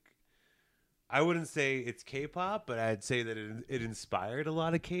I wouldn't say it's K-pop, but I'd say that it inspired a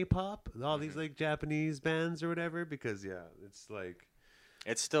lot of K-pop. All these like Japanese bands or whatever, because it's like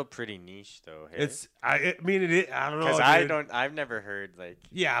it's still pretty niche though. Hey? I mean it. I don't know. Because I've never heard like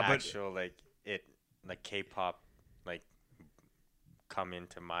actual but like K-pop like come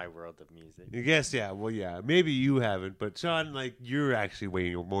into my world of music. I guess maybe you haven't, but Sean, like you're actually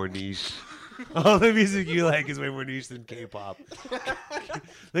way more niche. All the music you like is way more niche than K-pop.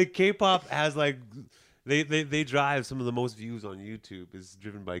 Like K-pop has like they drive some of the most views on YouTube is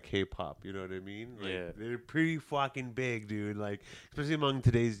driven by K-pop. You know what I mean? Like, they're pretty fucking big, dude. Like especially among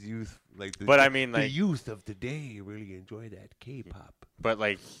today's youth. Like the youth of today really enjoy that K-pop. But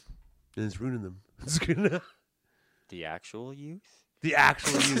like, and it's ruining them. It's gonna the actual youth. The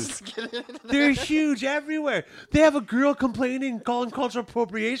actual youth. They're huge everywhere. They have a girl complaining, calling cultural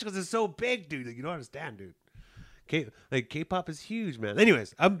appropriation because it's so big, dude. Like, you don't understand, dude. K-pop is huge, man.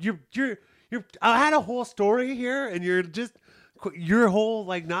 Anyways, you're. I had a whole story here, and your whole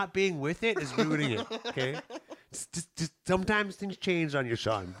like not being with it is ruining it. Okay, just sometimes things change on you,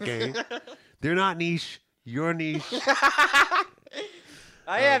 Sean. Okay, they're not niche. You're niche.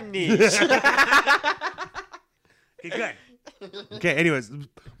 I am niche. Okay, good. Okay, anyways,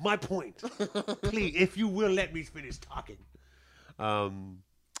 my point, please, if you will let me finish talking,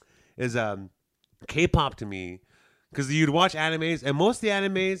 is K-pop to me, because you'd watch animes, and most of the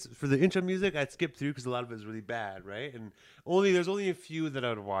animes, for the intro music, I'd skip through because a lot of it is really bad, right? And there's only a few that I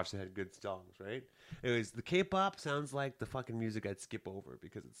would watch that had good songs, right? Anyways, the K-pop sounds like the fucking music I'd skip over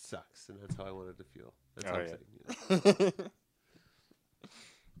because it sucks, and that's how I wanted to feel. That's how I'm saying.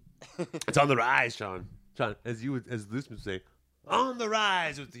 It's on the rise, Sean. Sean, as Luce would say, on the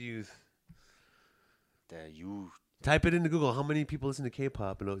rise with the youth. The youth. Type it into Google. How many people listen to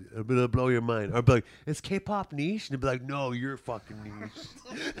K-pop? And it'll blow your mind. Or be like, is K-pop niche? And it'll be like, no, you're fucking niche.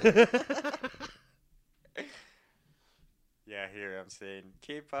 Yeah, here I'm saying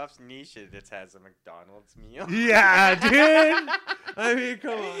K-pop's niche. It just has a McDonald's meal. Yeah, dude. I mean,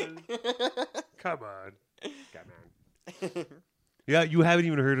 come on. Yeah, you haven't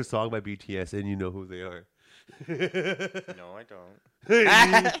even heard a song by BTS, and you know who they are. No, I don't.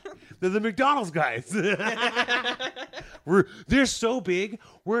 They're the McDonald's guys. They're so big.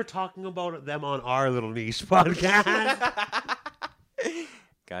 We're talking about them on our little niche podcast.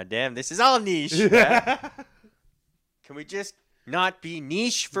 God damn, this is all niche. Can we just not be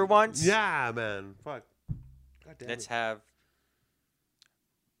niche for once? Yeah, man. Fuck. God damn Let's it. have.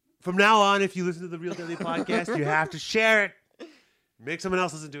 From now on, if you listen to the Real Deadly podcast, you have to share it. Make someone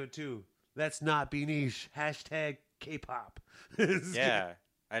else listen to it too. Let's not be niche. Hashtag K-pop. Yeah.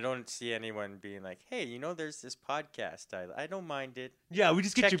 I don't see anyone being like, hey, there's this podcast. I don't mind it. Yeah, we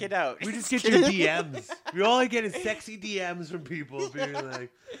just get Check it out. We just get your DMs. We all get is sexy DMs from people being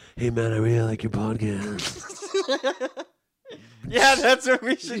like, hey man, I really like your podcast. Yeah, that's what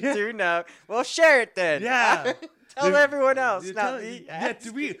we should do now. Well, share it then. Yeah. Tell everyone else, not me. Yeah,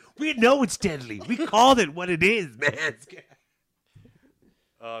 we know it's deadly. We called it what it is, man.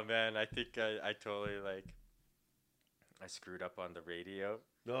 Oh man, I think I totally I screwed up on the radio.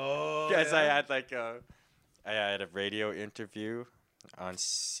 No, Because I had I had a radio interview on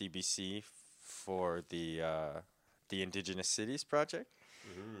CBC for the Indigenous Cities Project.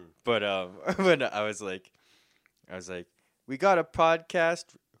 Mm-hmm. But when I was like, we got a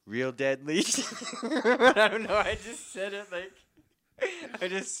podcast, Real Deadly. I don't know. I just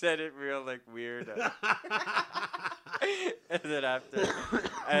said it real weird. And then after,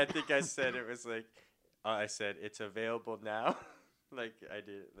 I think I said it was I said it's available now. I did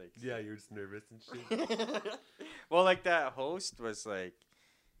it yeah, you're just nervous and shit. Well, that host was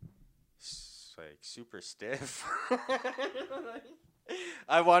super stiff.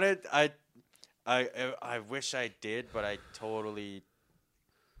 I wish I did, but I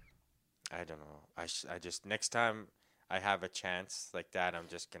don't know. I just next time I have a chance like that, I'm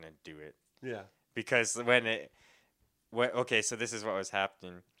just gonna do it. Yeah. Because okay, so this is what was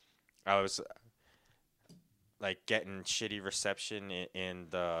happening. I was like getting shitty reception in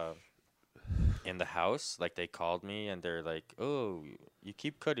the house. Like they called me and they're like, "Oh, you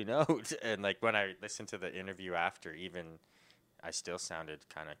keep cutting out." And like when I listened to the interview after, even I still sounded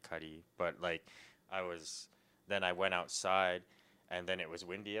kind of cutty. But like then I went outside, and then it was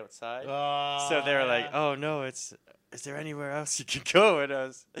windy outside. So they were like, "Oh no, is there anywhere else you can go?"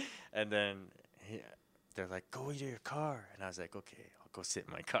 And then they're like, "Go to your car," and I was like, "Okay, I'll go sit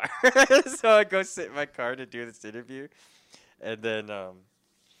in my car." So I go sit in my car to do this interview, and then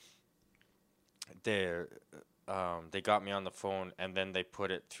they got me on the phone, and then they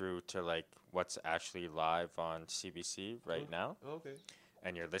put it through to like what's actually live on CBC right now. Okay.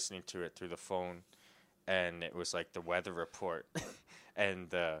 And you're listening to it through the phone, and it was like the weather report, and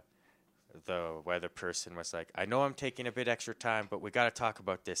the weather person was like, "I know I'm taking a bit extra time, but we got to talk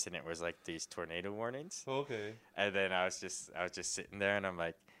about this," and it was like these tornado warnings. Okay. And then I was just sitting there, and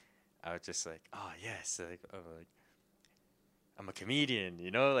I was just like, "Oh yes, like I'm a comedian,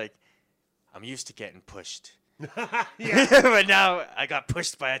 you know, like I'm used to getting pushed." Yeah. But now I got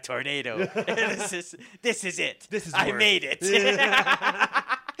pushed by a tornado. This is it. This is I work. made it.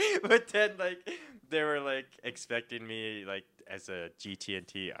 But then like they were like expecting me like as a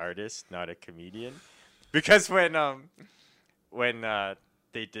GT&T artist, not a comedian, because when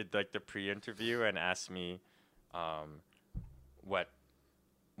they did like the pre-interview and asked me what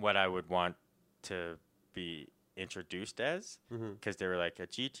I would want to be introduced as, because they were like a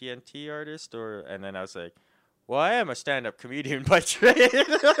GT&T artist, and then I was like, "Well, I am a stand-up comedian by trade."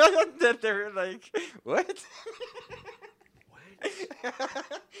 Then they were like, "What?"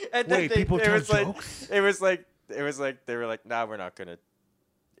 And then Wait, people tell was jokes? It was like they were like, "Nah, we're not gonna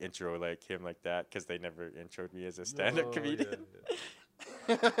intro like him like that," because they never introed me as a stand-up comedian.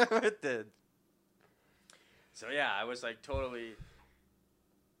 Yeah. But then, so yeah, I was like totally.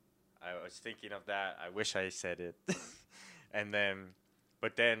 I was thinking of that. I wish I said it.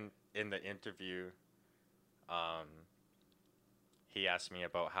 But then in the interview, he asked me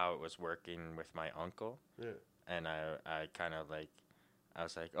about how it was working with my uncle. Yeah. And I kind of like, I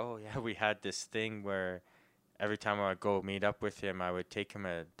was like, "Oh yeah, we had this thing where every time I would go meet up with him, I would take him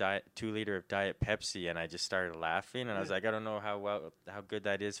a 2-liter of Diet Pepsi," and I just started laughing, and I was like, "I don't know how good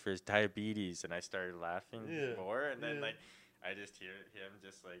that is for his diabetes," and I started laughing more, and then like I just hear him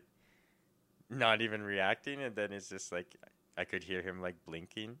just like not even reacting, and then it's just like I could hear him like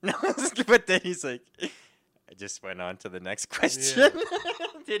blinking, but then he's like, I just went on to the next question.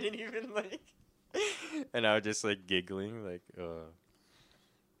 Didn't even like, and I was just like giggling like,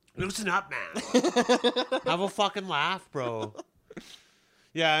 Loosen up, man. Have a fucking laugh, bro.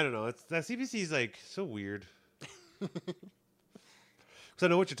 Yeah, I don't know. That CBC is like so weird. Because I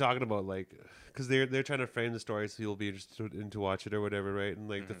know what you're talking about, like, because they're trying to frame the story so you'll be interested in to watch it or whatever, right? And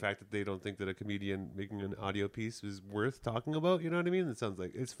like the fact that they don't think that a comedian making an audio piece is worth talking about, you know what I mean? It sounds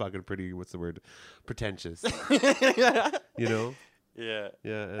like it's fucking pretty. What's the word? Pretentious. You know? Yeah.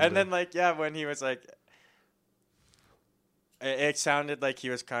 Yeah. And then like when he was like, it sounded like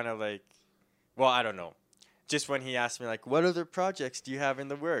he was kind of like, well, I don't know. Just when he asked me like, "What other projects do you have in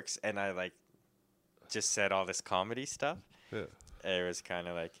the works?" and I like just said all this comedy stuff. Yeah. It was kind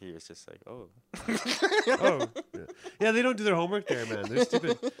of like he was just like, "Oh." Oh. Yeah, they don't do their homework there, man. They're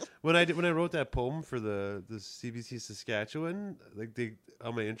stupid. When I wrote that poem for the CBC Saskatchewan, like they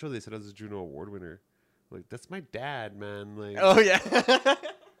on my intro they said I was a Juno Award winner. Like that's my dad, man. Like, oh yeah.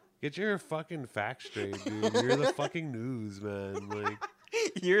 Get your fucking facts straight, dude. You're the fucking news, man. Like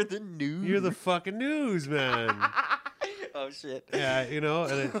you're the news. You're the fucking news, man. Oh shit. Yeah, you know.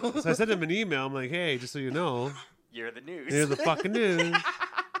 And so I sent him an email. I'm like, hey, just so you know, you're the news. You're the fucking news.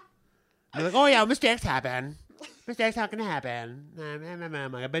 They're like, oh yeah, mistakes happen. Mistakes not gonna happen.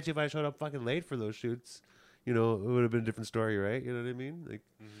 I bet you if I showed up fucking late for those shoots, you know, it would have been a different story, right? You know what I mean? Like.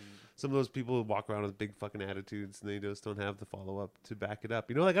 Some of those people walk around with big fucking attitudes, and they just don't have the follow up to back it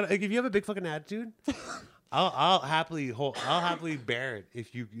up. You know, like if you have a big fucking attitude, I'll happily bear it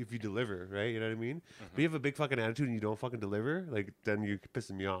if you deliver, right? You know what I mean? But you have a big fucking attitude and you don't fucking deliver, like then you're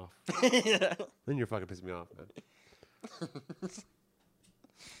pissing me off. Yeah. Then you're fucking pissing me off, man.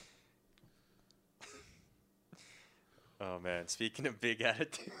 Oh man, speaking of big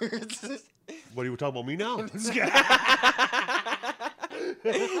attitudes. What are you talking about me now?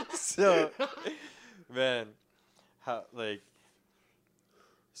 So, man, how like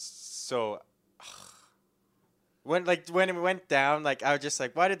so when it went down, like I was just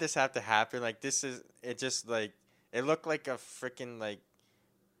like, why did this have to happen? Like it just like it looked like a freaking like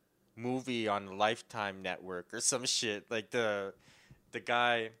movie on Lifetime Network or some shit. Like the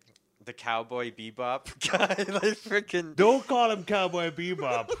guy, the Cowboy Bebop guy, like freaking. Don't call him Cowboy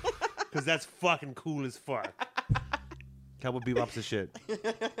Bebop, because that's fucking cool as fuck. Cowboy Bebop's the shit.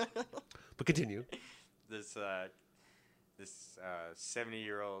 But continue. This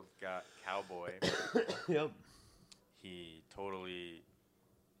 70-year-old cowboy. Yep. He totally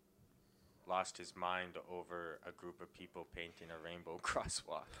lost his mind over a group of people painting a rainbow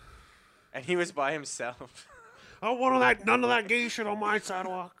crosswalk, and he was by himself. I don't want none of that gay shit on my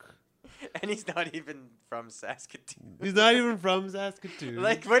sidewalk. And he's not even from Saskatoon. He's not even from Saskatoon.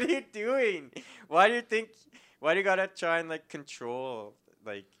 Like, what are you doing? Why do you gotta try and like control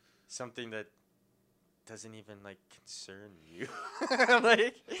like something that doesn't even like concern you?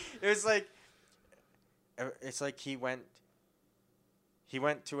 Like, it's like he went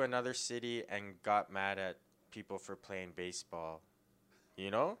to another city and got mad at people for playing baseball. You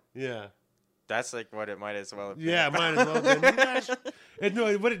know? Yeah. That's like what it might as well have been. Yeah, might as well have been.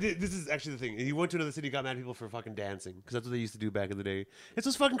 No, what it did, this is actually the thing. He went to another city, got mad at people for fucking dancing, because that's what they used to do back in the day. It's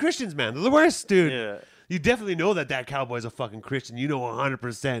those fucking Christians, man. They're the worst, dude. Yeah. You definitely know that cowboy's a fucking Christian. You know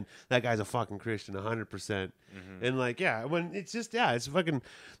 100% that guy's a fucking Christian, 100%. Mm-hmm. And like, yeah, when it's just, yeah, it's fucking,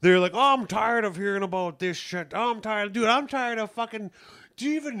 they're like, oh, I'm tired of hearing about this shit. Oh, I'm tired of fucking, do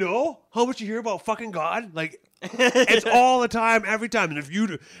you even know how much you hear about fucking God? Like, it's all the time, every time. And if you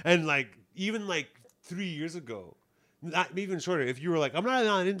do, and like, even like 3 years ago, not even shorter, if you were like, I'm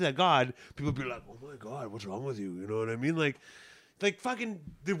not into that God, people would be like, oh my God, what's wrong with you? You know what I mean? Like fucking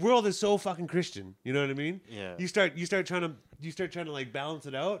the world is so fucking Christian. You know what I mean? Yeah. You start trying to like balance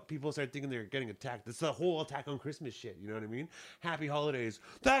it out. People start thinking they're getting attacked. It's the whole attack on Christmas shit. You know what I mean? Happy holidays.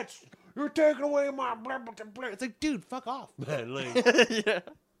 You're taking away my blah, blah, blah. It's like, dude, fuck off, man. Like, yeah.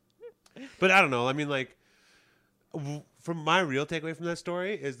 But I don't know. I mean, like, from my real takeaway from that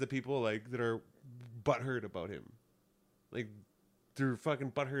story is the people like that are butthurt about him. Like, they're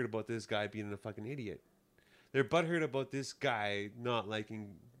fucking butthurt about this guy being a fucking idiot. They're butthurt about this guy not liking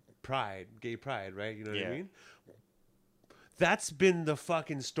pride, gay pride, right? You know what I mean? That's been the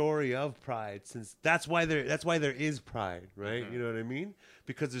fucking story of pride since. That's why there is pride, right? Mm-hmm. You know what I mean?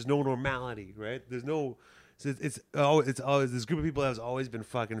 Because there's no normality, right? There's no. So it's always this group of people has always been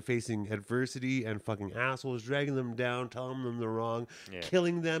fucking facing adversity and fucking assholes, dragging them down, telling them they're wrong,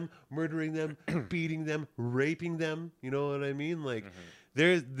 killing them, murdering them, beating them, raping them. You know what I mean? Like,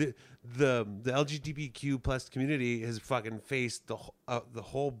 there's the LGBTQ plus community has fucking faced the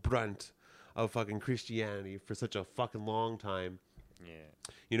whole brunt of fucking Christianity for such a fucking long time. Yeah,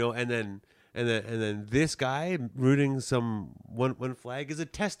 you know, and then this guy rooting some one flag is a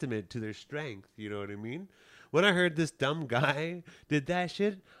testament to their strength. You know what I mean? When I heard this dumb guy did that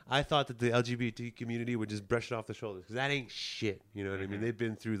shit, I thought that the LGBT community would just brush it off the shoulders, because that ain't shit. You know what I mean? They've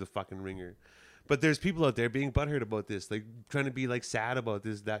been through the fucking ringer. But there's people out there being butthurt about this, like trying to be like sad about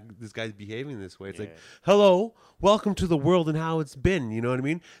this guy's behaving this way. It's like, hello, welcome to the world and how it's been. You know what I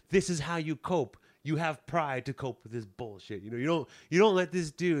mean? This is how you cope. You have pride to cope with this bullshit. You know, you don't let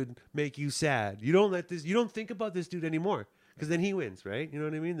this dude make you sad. You don't think about this dude anymore, because then he wins, right? You know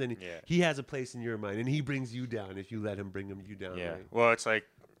what I mean? Then he has a place in your mind, and he brings you down if you let him bring you down. Yeah. Right? Well, it's like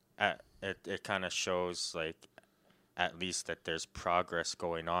it kind of shows like at least that there's progress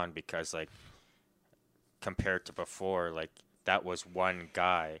going on, because like compared to before, like that was one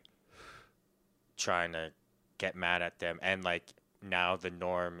guy trying to get mad at them, and like now the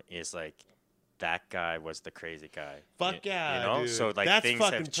norm is like that guy was the crazy guy. Fuck yeah, you know? dude. So like that's things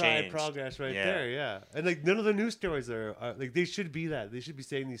fucking have changed. Progress right there, yeah. And like none of the news stories are like, they should be that. They should be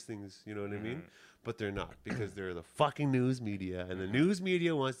saying these things, you know what I mean? But they're not, because they're the fucking news media, and the news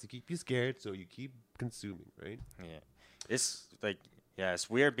media wants to keep you scared, so you keep consuming, right? Yeah. It's like, yeah, it's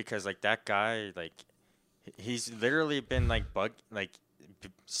weird, because like that guy, like he's literally been like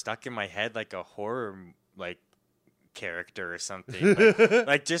stuck in my head like a horror like character or something.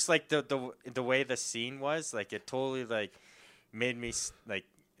 Like just like the way the scene was, like it totally like made me like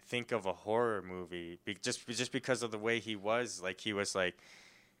think of a horror movie, just because of the way he was. Like he was like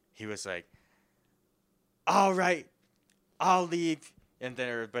all right, I'll leave, and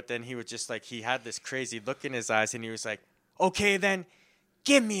then he was just like, he had this crazy look in his eyes, and he was like, okay then,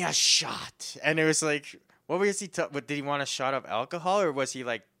 give me a shot. And it was like, what was he did he want a shot of alcohol, or was he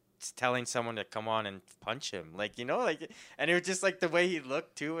like telling someone to come on and punch him, like, you know, like, and it was just like the way he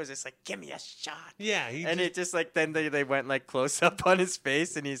looked too was just like, give me a shot. Yeah. It just like, then they went like close up on his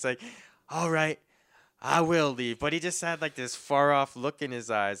face, and he's like, all right, I will leave. But he just had like this far off look in his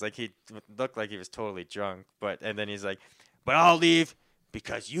eyes, like he looked like he was totally drunk. And then he's like, but I'll leave,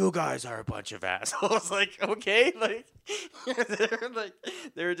 because you guys are a bunch of assholes. Like, okay, like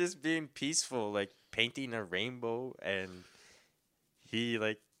they were just being peaceful, like painting a rainbow, and he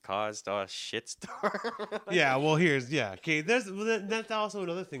like caused a shitstorm. Yeah, well, okay. That's also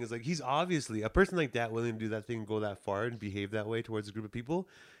another thing is like he's obviously a person like that willing to do that thing, go that far, and behave that way towards a group of people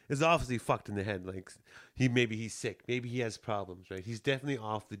is obviously fucked in the head. Like he's sick, maybe he has problems, right? He's definitely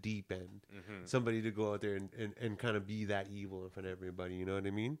off the deep end. Somebody to go out there and kind of be that evil in front of everybody, you know what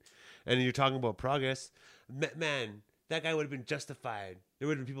I mean? And you're talking about progress, man. That guy would have been justified. There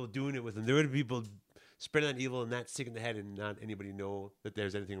would have been people doing it with him. There would have been people spreading that evil and that sick in the head and not anybody know that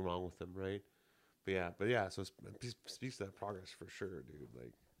there's anything wrong with them, right? But yeah, so it speaks to that progress for sure, dude.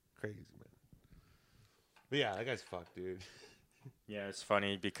 Like, crazy, man. But yeah, that guy's fucked, dude. Yeah, it's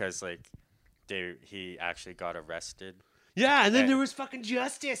funny because like he actually got arrested. Yeah, and then there was fucking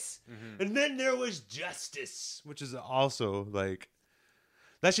justice. And then there was justice, which is also like,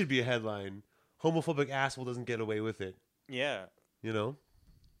 that should be a headline. Homophobic asshole doesn't get away with it. Yeah. You know?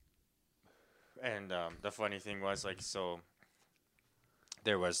 And the funny thing was, like, so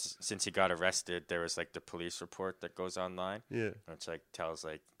there was, since he got arrested, there was like the police report that goes online. Yeah. Which like tells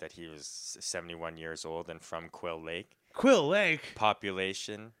like that he was 71 years old and from Quill Lake. Quill Lake?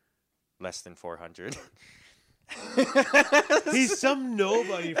 Population, less than 400. He's some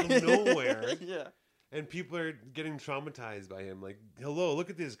nobody from nowhere. Yeah. And people are getting traumatized by him. Like, hello, look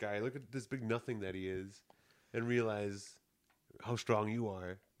at this guy. Look at this big nothing that he is. And realize how strong you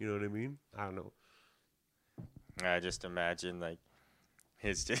are. You know what I mean? I don't know. I just imagine like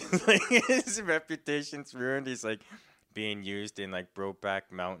his like his reputation's ruined. He's like being used in like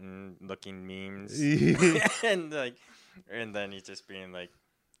Brokeback Mountain looking memes, and then he's just being like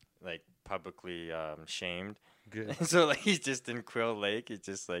publicly shamed. Good. So like he's just in Quill Lake. He's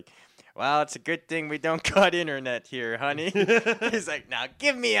just like, well, it's a good thing we don't got internet here, honey. He's like, now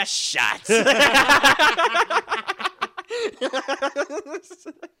give me a shot.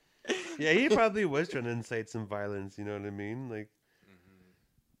 Yeah, he probably was trying to incite some violence. You know what I mean? Like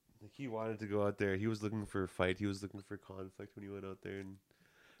he wanted to go out there. He was looking for a fight. He was looking for conflict when he went out there, and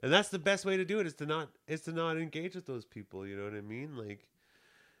that's the best way to do it. Is to not engage with those people. You know what I mean? Like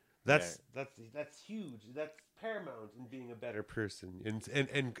that's huge. That's paramount in being a better person and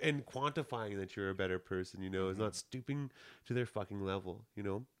quantifying that you're a better person. You know, is not stooping to their fucking level. You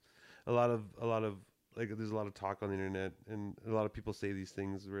know, a lot of like there's a lot of talk on the internet, and a lot of people say these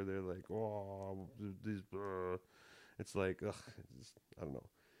things where they're like, "Oh, these," it's like, ugh, I don't know.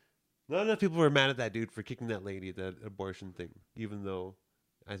 Not enough people were mad at that dude for kicking that lady at that abortion thing, even though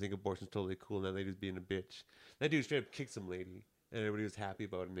I think abortion's totally cool and that lady's being a bitch. That dude straight up kicked some lady, and everybody was happy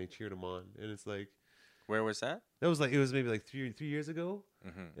about it, and they cheered him on. And it's like, where was that? That was like, it was maybe like three years ago,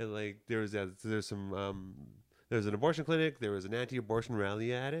 and like there's some. There was an abortion clinic. There was an anti-abortion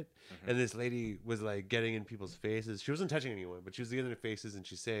rally at it. And this lady was like getting in people's faces. She wasn't touching anyone, but she was getting in their faces, and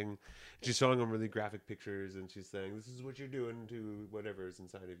she's showing them really graphic pictures, and she's saying, this is what you're doing to whatever is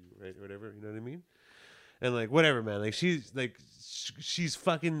inside of you, right? Or whatever, you know what I mean? And like, whatever, man. Like she's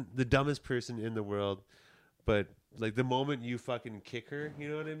fucking the dumbest person in the world. But like the moment you fucking kick her, you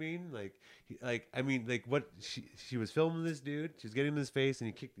know what I mean? What she was filming this dude. She was getting in his face,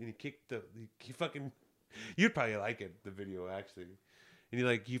 and he fucking. You'd probably like it, the video, actually.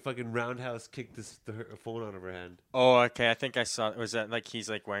 And he fucking roundhouse kicked her phone out of her hand. Oh, okay. I think I saw. Was that like he's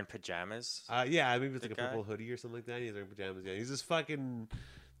like wearing pajamas? Yeah, maybe it's like a purple hoodie or something like that. He's wearing pajamas. Yeah, he's this fucking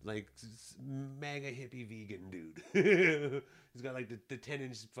like mega hippie vegan dude. He's got like the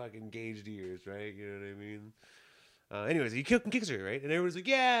 10-inch fucking gauged ears, right? You know what I mean? Anyways, he kicks her, right? And everyone's like,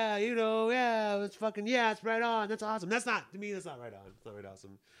 yeah, it's fucking, yeah, it's right on. That's awesome. That's not, to me, that's not right on. It's not right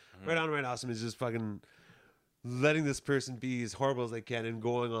awesome. Right on, right awesome is just fucking letting this person be as horrible as they can and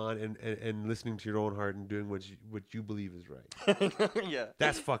going on and listening to your own heart and doing what you believe is right. Yeah.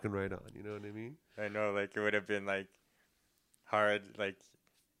 That's fucking right on. You know what I mean? I know, like, it would have been, like, hard, like,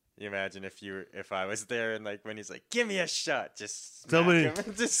 you imagine if I was there and, like, when he's like, give me a shot, just smack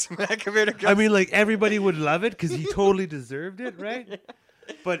him in the I mean, like, everybody would love it because he totally deserved it, right? Yeah.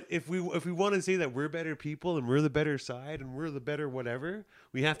 But if we want to say that we're better people and we're the better side and we're the better whatever,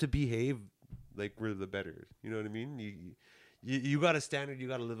 we have to behave like we're the better. You know what I mean? You got a standard. You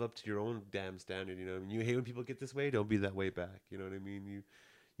got to live up to your own damn standard. You know what I mean? You hate when people get this way. Don't be that way back. You know what I mean?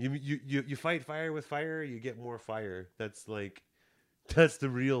 You fight fire with fire. You get more fire. That's the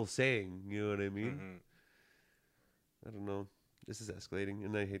real saying. You know what I mean? I don't know. This is escalating,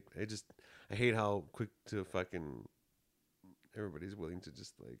 and I hate how quick to fucking. Everybody's willing to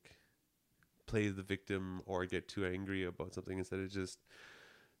just like play the victim or get too angry about something instead of just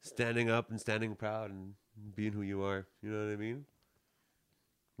standing up and standing proud and being who you are. You know what I mean?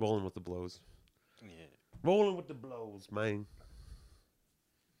 Rolling with the blows. Yeah. Rolling with the blows, man.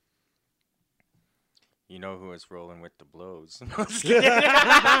 You know who was rolling with the blows? You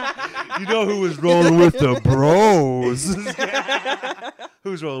know who was rolling with the bros?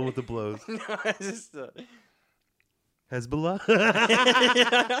 Who's rolling with the blows? No, it's just, Hezbollah?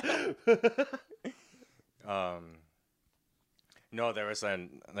 No, there was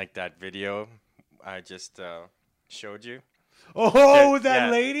like that video I just showed you. Oh, that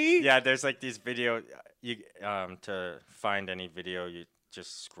yeah, lady? Yeah, there's like these video. You to find any video, you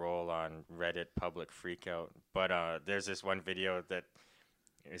just scroll on Reddit public freakout. But there's this one video that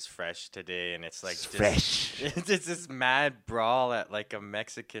is fresh today, and it's like Fresh. It's this mad brawl at like a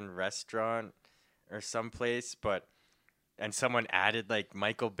Mexican restaurant or someplace, and someone added like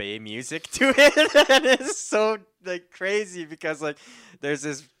Michael Bay music to it, and it's so like crazy because like there's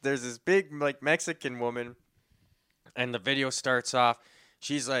this big like Mexican woman, and the video starts off,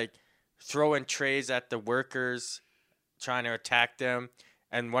 she's like throwing trays at the workers, trying to attack them,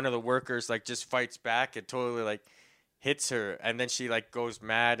 and one of the workers like just fights back and totally like hits her, and then she like goes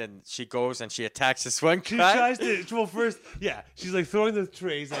mad, and she goes and she attacks this one guy. She tries to. Well, first, yeah, she's like throwing the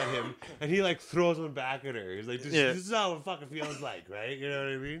trays at him, and he like throws one back at her. He's like, "This is how it fucking feels like, right?" You know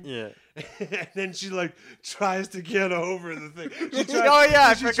what I mean? Yeah. And then she like tries to get over the thing. Oh yeah,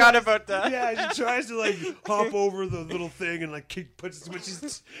 I forgot about that. Yeah, she tries to like hop over the little thing and like kick punches, but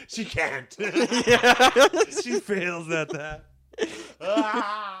she can't. Yeah. She fails at that.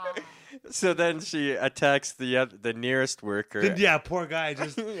 Ah! So then she attacks the nearest worker. Yeah, poor guy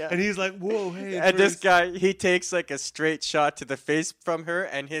just, Yeah. and he's like, "Whoa, hey!" And this guy, he takes like a straight shot to the face from her,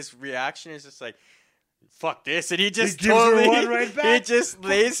 and his reaction is just like, "Fuck this!" And he just gives her totally, one right he back. just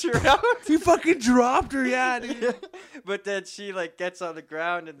lays her out. He fucking dropped her, yeah. Dude. But then she like gets on the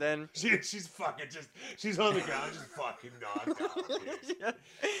ground, and then She's fucking she's on the ground, just fucking knocked out. Dude. yeah.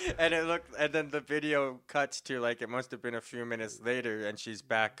 And then the video cuts to like it must have been a few minutes later, and she's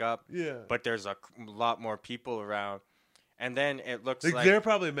back up. Yeah. But there's a lot more people around, and then it looks like They're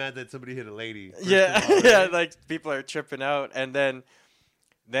probably mad that somebody hit a lady. yeah, first of all, yeah, right? like people are tripping out, and then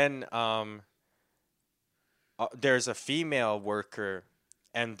there's a female worker,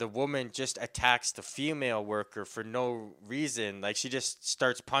 and the woman just attacks the female worker for no reason. Like she just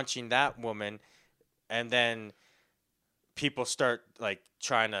starts punching that woman, and then people start like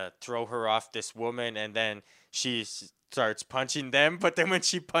trying to throw her off this woman, and then she starts punching them. But then when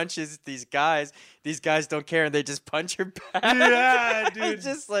she punches these guys don't care, and they just punch her back. Yeah, dude. It's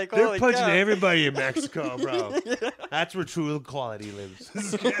just like They're holy punching cow. everybody in Mexico, bro. Yeah. That's where true equality lives.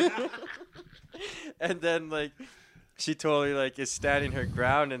 And then like she totally like is standing her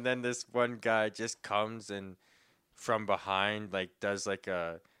ground, and then this one guy just comes and from behind like does like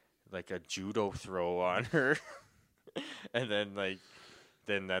a judo throw on her. And then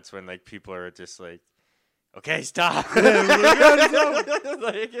that's when like people are just like, okay, stop. We're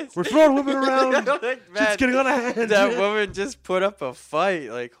throwing women around. Like, Shit's man, getting out of hand. that woman just put up a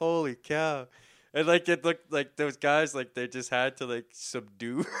fight. Like holy cow. And like it looked like those guys like they just had to like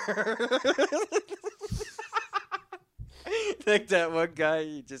subdue her. Like that one guy,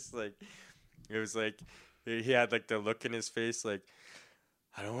 he just like it was like he had like the look in his face like,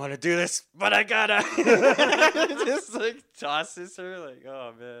 I don't want to do this, but I gotta. Just like tosses her like,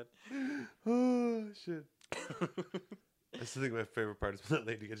 oh man. Oh shit. I still think my favorite part is when that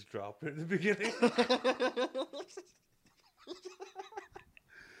lady gets dropped in the beginning.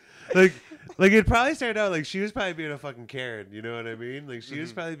 like it probably started out like she was probably being a fucking Karen, you know what I mean? Like she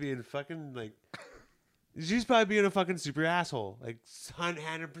was probably being fucking like she's probably being a fucking super asshole. Like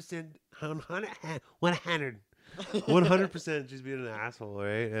 100%, 100% she's being an asshole,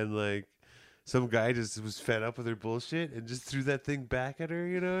 right? And like some guy just was fed up with her bullshit and just threw that thing back at her,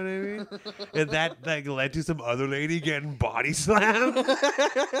 you know what I mean? And that like led to some other lady getting body slammed.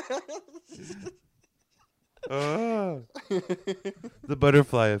 Oh. The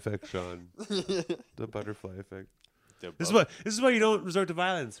butterfly effect, Sean. The butterfly effect. This is why you don't resort to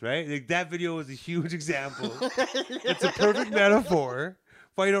violence, right? Like that video was a huge example. It's a perfect metaphor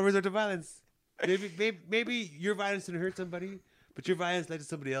for why you don't resort to violence. Maybe your violence didn't hurt somebody, but your violence led to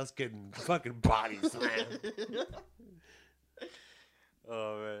somebody else getting fucking body slammed.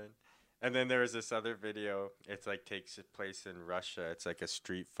 Oh man. And then there was this other video. It's like takes place in Russia. It's like a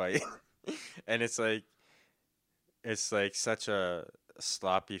street fight. And it's like such a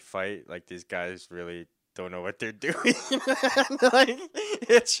sloppy fight. Like these guys really don't know what they're doing. Like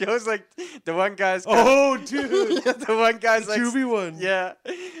it shows like the one guy's Dude. the one guy's like 2v1. Yeah.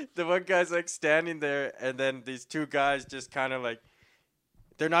 The one guy's like standing there, and then these two guys just kind of like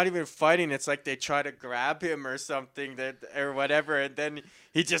they're not even fighting. It's like they try to grab him or something or whatever, and then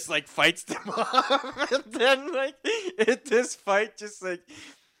he just like fights them off. And then like this fight just like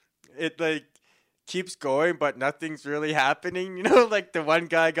it like keeps going, but nothing's really happening. You know, like the one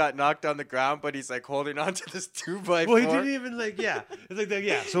guy got knocked on the ground, but he's like holding on to this 2x4. Well, he didn't even it's like that.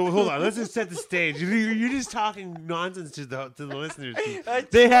 Yeah. So hold on, let's just set the stage. You're just talking nonsense to the listeners.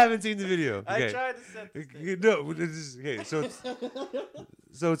 They haven't seen the video. Okay. I tried to set the stage. No, okay.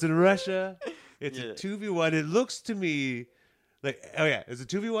 So it's in Russia. It's a 2v1. It looks to me like it's a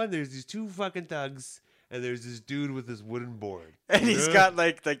 2v1. There's these two fucking thugs. And there's this dude with this wooden board. And he's got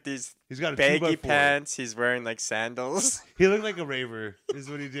like these he's got a baggy pants. He's wearing like sandals. He looked like a raver, is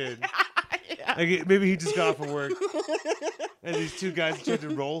what he did. Yeah. Like, maybe he just got off from work. And these two guys tried to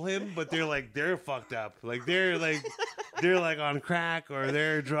roll him, but they're fucked up. Like they're on crack or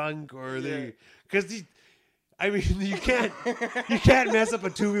they're drunk or they because you can't mess up a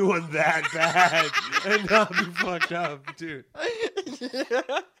 2v1 that bad and not be fucked up, dude.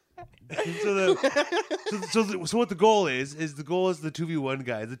 Yeah. So what the goal is the 2v1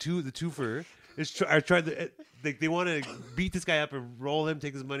 guy, the twofer they want to beat this guy up and roll him,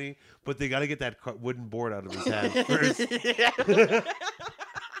 take his money, but they got to get that wooden board out of his hand first.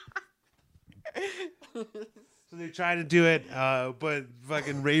 So they try to do it, but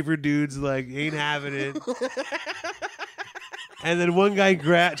fucking raver dudes like ain't having it. And then one guy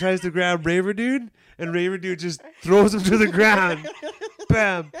tries to grab raver dude, and raver dude just throws him to the ground.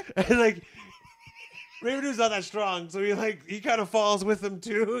 Bam! And like raver dude's not that strong, so he kind of falls with him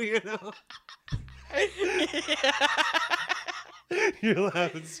too, you know. You're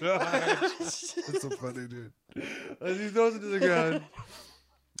laughing so hard. That's so funny, dude. And he throws him to the ground,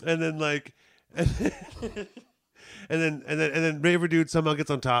 and then raver dude somehow gets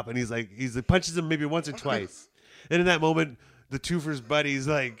on top, and he's like punches him maybe once or twice, and in that moment, the twofer's buddy's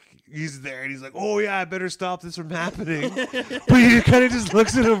like. He's there and he's like, "Oh yeah, I better stop this from happening." But he kind of just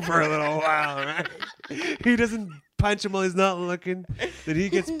looks at him for a little while, right? He doesn't punch him while he's not looking. Then he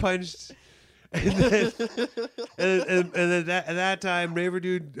gets punched, and then at that time, raver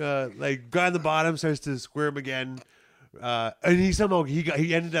dude guy on the bottom starts to squirm again, and he somehow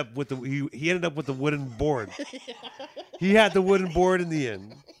he ended up with the wooden board. He had the wooden board in the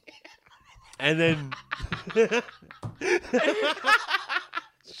end, and then.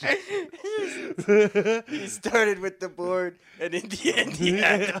 He started with the board, and in the end, he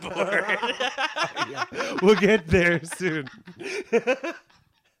had the board. Yeah. We'll get there soon.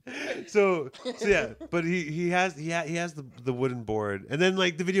 So yeah, but he has the wooden board, and then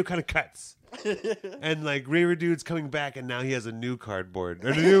like the video kind of cuts, and like raver dude's coming back, and now he has a new cardboard or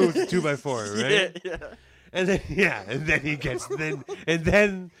a new 2x4, right? Yeah. And then he gets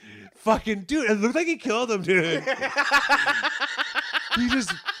then fucking dude, it looked like he killed him, dude. He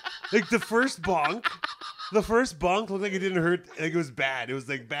just like the first bonk looked like it didn't hurt. Like it was bad. It was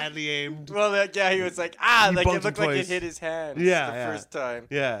like badly aimed. Well, he was like He like it bumped looked him like it twice. hit his hand. Yeah, the first time.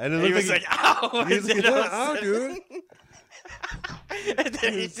 Yeah, and He was like, "Ow!" He was like, "Ow, dude!" And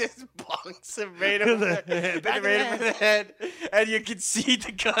then he just bonks him right over the head, and you can see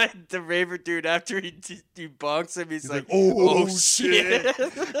the guy, the raver dude, after he bonks him, he's like, "Oh shit!"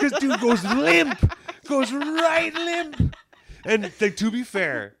 Because dude goes right limp. And like, to be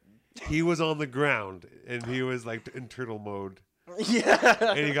fair, he was on the ground and he was like in turtle mode. Yeah.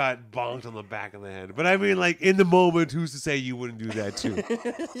 And he got bonked on the back of the head. But I mean, like in the moment, who's to say you wouldn't do that too?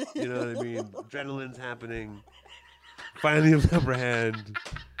 You know what I mean? Adrenaline's happening. Finally, an upper hand.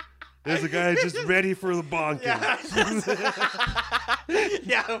 There's a guy just ready for the bonking.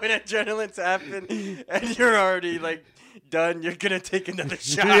 Yeah, when adrenaline's happening and you're already like done, you're gonna take another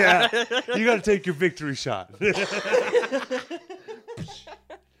shot. Yeah, you gotta take your victory shot.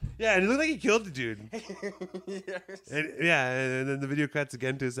 Yeah, and it looked like he killed the dude. Yes. And then the video cuts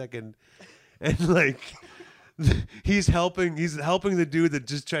again to a second, and like he's helping the dude that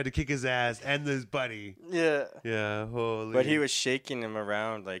just tried to kick his ass and his buddy. Yeah. Yeah. Holy. But he was shaking him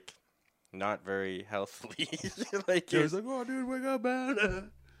around like not very healthily. Like he was like, "Oh, dude, wake up,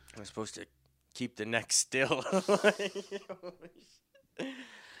 man." I'm supposed to keep the neck still.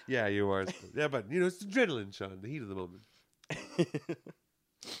 Yeah, you are. Yeah, but you know it's adrenaline, Sean. The heat of the moment.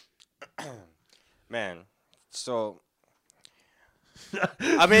 Man, so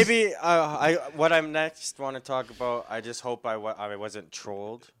maybe what I'm next want to talk about. I just hope I wasn't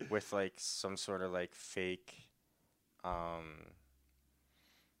trolled with like some sort of like fake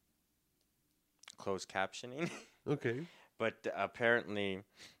closed captioning. Okay. But apparently,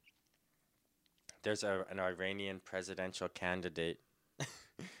 there's an Iranian presidential candidate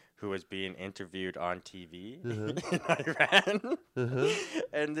who was being interviewed on TV Uh-huh. in Iran. Uh-huh.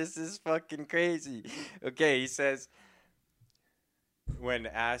 And this is fucking crazy. Okay, he says, when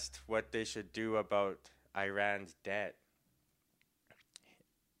asked what they should do about Iran's debt,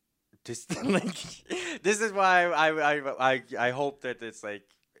 this like this is why I hope that it's like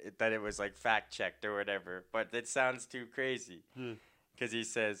that it was like fact checked or whatever, but it sounds too crazy Hmm. because he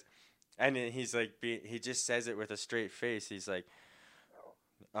says, and then he's like he just says it with a straight face. He's like,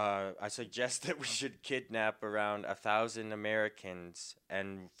 I suggest that we should kidnap around 1,000 Americans,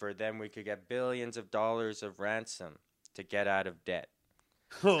 and for them we could get billions of dollars of ransom to get out of debt.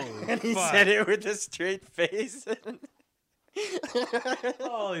 Holy And he fuck. said it with a straight face.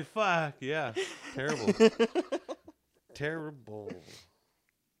 Holy fuck. Yeah. Terrible. Terrible.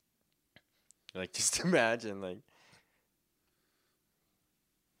 Like, just imagine, like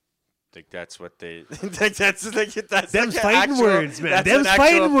that's what they like. That's like Them's like an fighting actual- words, man. that's an Them's actual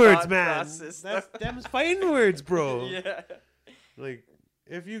fighting words, thought man. process. That's them's fighting words, bro. Yeah. Like,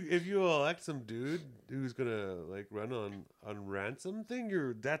 if you elect some dude who's gonna like run on ransom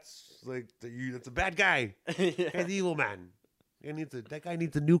thing, that's like that's a bad guy. Yeah. Guy's the evil man. That guy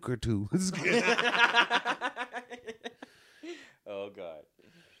needs a nuke or two. Oh God.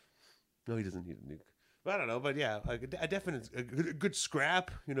 No, he doesn't need a nuke. I don't know, but yeah, like a definite a good scrap,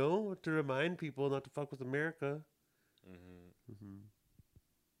 to remind people not to fuck with America. Mm-hmm. Mm-hmm.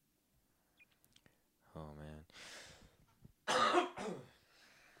 Oh man.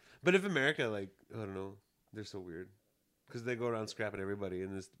 But if America, like, I don't know, they're so weird because they go around scrapping everybody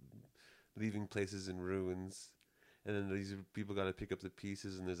and just leaving places in ruins, and then these people got to pick up the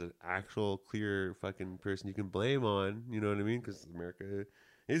pieces, and there's an actual clear fucking person you can blame on. You know what I mean? Because America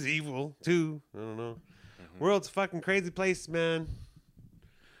is evil too. I don't know. Mm-hmm. World's a fucking crazy place, man.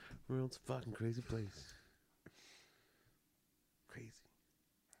 World's a fucking crazy place. Crazy.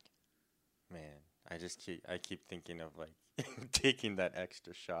 Man, I keep thinking of like taking that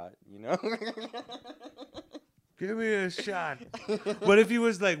extra shot, you know? Give me a shot. What if he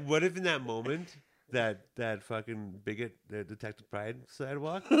was like? What if in that moment that fucking bigot, Detective Pride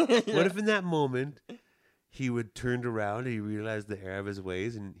sidewalk? What if in that moment he would turned around and he realized the error of his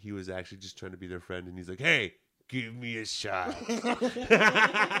ways and he was actually just trying to be their friend and he's like, "Hey, give me a shot."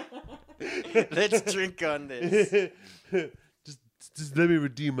 Let's drink on this. just let me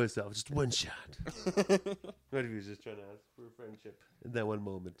redeem myself. Just one shot. What if he was just trying to ask for friendship in that one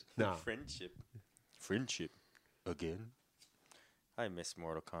moment? Nah. Friendship. Again? I miss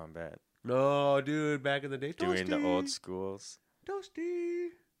Mortal Kombat. No, dude, back in the day. Doing the old schools. Toasty.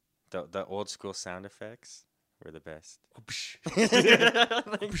 The old school sound effects were the best.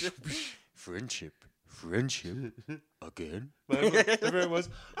 Friendship. Again? Whatever it was.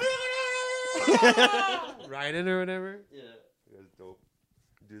 Raiden or whatever. Yeah. It was dope.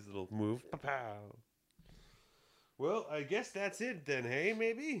 Do his little move. Pow. Well, I guess that's it then, hey,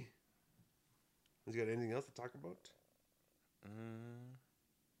 maybe? Has you got anything else to talk about?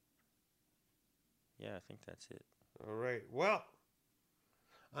 Yeah, I think that's it. All right. Well,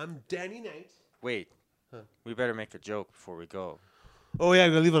 I'm Danny Knight. Wait. Huh. We better make a joke before we go. Oh, yeah,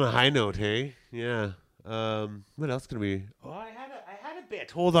 I'm going to leave on a high note, hey? Yeah. What else can we... Oh, I had a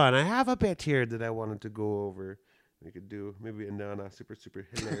bit. Hold on. I have a bit here that I wanted to go over. We could do maybe on a super, super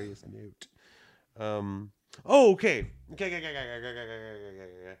hilarious note. Oh, okay. Okay.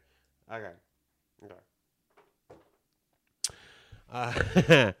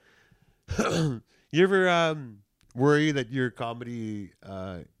 You ever worry that your comedy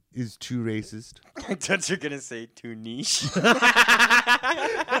is too racist? I thought you were going to say too niche.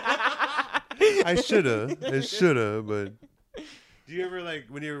 I shoulda, but do you ever, like,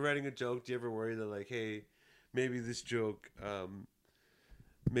 when you're writing a joke, do you ever worry that, like, hey, maybe this joke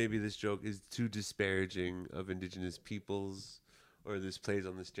is too disparaging of indigenous peoples, or this plays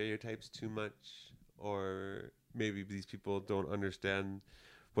on the stereotypes too much, or maybe these people don't understand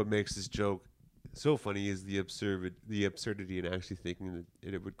what makes this joke so funny is the absurdity in actually thinking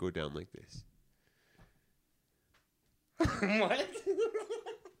that it would go down like this. What?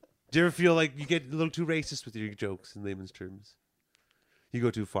 Do you ever feel like you get a little too racist with your jokes in layman's terms? You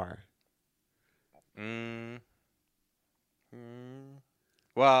go too far.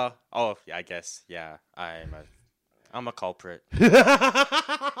 Well, yeah, I guess, yeah. I'm a culprit.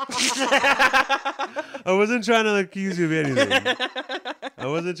 I wasn't trying to accuse you of anything. I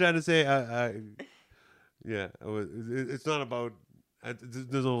wasn't trying to say it's not about.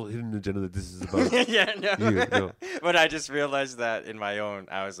 There's no hidden agenda that this is about. Yeah, no. You, no. But I just realized that in my own,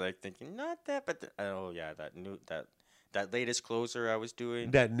 I was like thinking, not that, but that latest closer I was doing.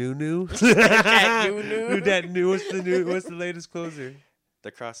 That new. That new. That new. What's the latest closer?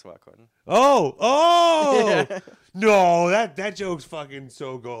 The crosswalk one. Oh! Yeah. No, that joke's fucking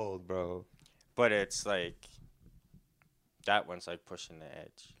so gold, bro. But it's like that one's like pushing the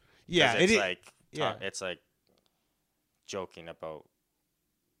edge. 'Cause Yeah, it's it is. like Yeah. it's like joking about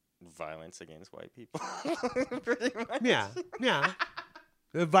violence against white people. Pretty much. Yeah.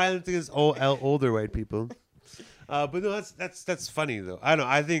 Violence against older white people. But no, that's funny though. I don't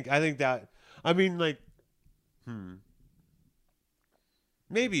know. I think that. I mean, like,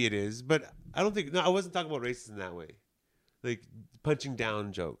 maybe it is, but I don't think. No, I wasn't talking about racism that way. Like punching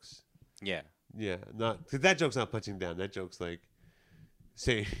down jokes. Yeah. Yeah, not because that joke's not punching down. That joke's like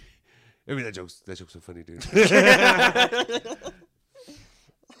say. I mean, that joke's so funny, dude.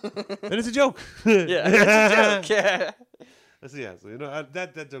 And it's a joke. Yeah, it's a joke. Yeah. So you know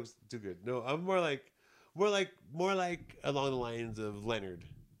that joke's too good. No, I'm more like along the lines of Leonard.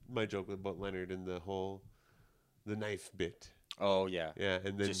 My joke about Leonard and the knife bit. Oh yeah. Yeah,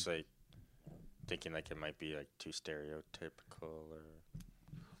 and then Just like thinking like it might be like too stereotypical or.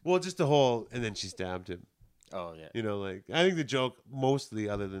 well, just the whole, and then she stabbed him. Oh yeah. You know, like I think the joke mostly,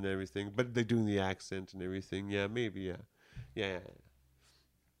 other than everything, but they're doing the accent and everything. Yeah, maybe. Yeah.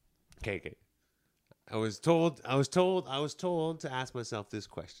 Okay. I was told to ask myself this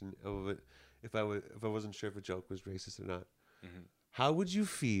question of it if I wasn't sure if a joke was racist or not. Mm-hmm. How would you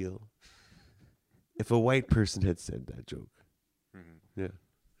feel if a white person had said that joke? Mm-hmm. Yeah.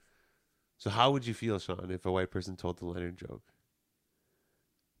 So how would you feel, Sean, if a white person told the Leonard joke?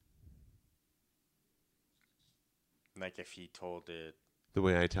 Like if he told it, The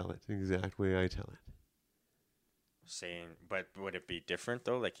way I tell it, the exact way I tell it. saying, but would it be different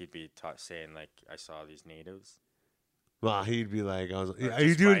though? Like he'd be saying like, I saw these natives. Well, he'd be like, "Are just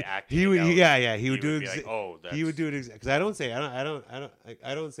you doing?" by acting He it would, out, yeah. He would do. be like, oh, that's... He would do it exactly because I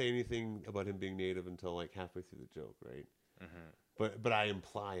don't say anything about him being native until like halfway through the joke, right? Mm-hmm. But I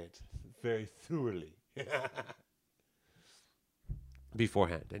imply it very thoroughly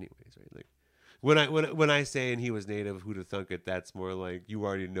beforehand, anyways, right? Like when I say and he was native, who'da thunk it? That's more like you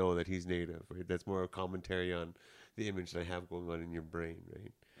already know that he's native, right? That's more a commentary on the image that I have going on in your brain, right?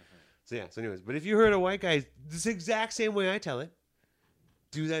 Mm-hmm. So yeah. So anyways, but if you heard a white guy this exact same way I tell it,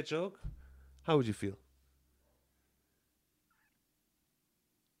 do that joke, how would you feel?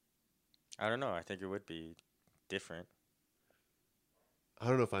 I don't know. I think it would be different. I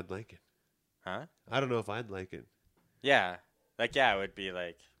don't know if I'd like it. Huh? I don't know if I'd like it. Yeah. Like, yeah, it would be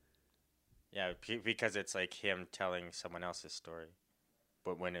like, yeah, because it's like him telling someone else's story.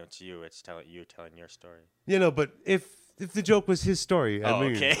 But when it's you, it's telling your story. You know, but if the joke was his story, I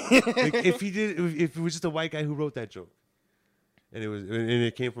mean, okay. like if it was just a white guy who wrote that joke, and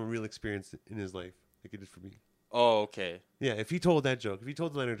it came from a real experience in his life, like it did for me. Oh, okay. Yeah, if he told that joke, if he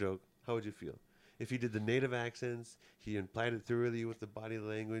told the Leonard joke, how would you feel? If he did the native accents, he implied it thoroughly with the body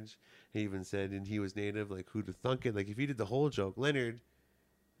language. He even said, and he was native, like who'd have thunk it? Like if he did the whole joke, Leonard,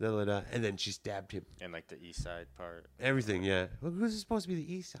 and then she stabbed him. And like the east side part. Everything, yeah. Well, who's supposed to be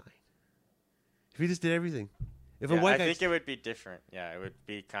the east side? If he just did everything. If Yeah, a white I guy, think it would be different. Yeah, it would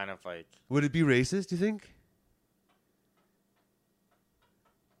be kind of like would it be racist, do you think?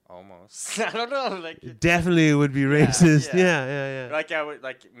 almost. I don't know. Like Definitely it would be racist. Yeah. like I would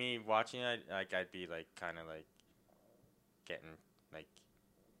like me watching it. Like I'd be like kind of like getting like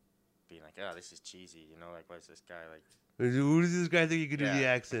being like, oh, this is cheesy. You know, like what's this guy like? Who does this guy think he could do the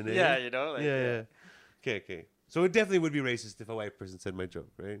accent? Eh? Yeah, you know. Like, yeah. Okay. So it definitely would be racist if a white person said my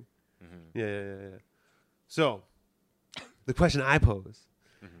joke, right? Mm-hmm. Yeah. So the question I pose: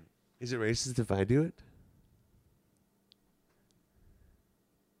 Mm-hmm. Is it racist if I do it?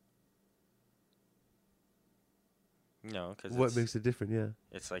 No, because What makes it different? Yeah.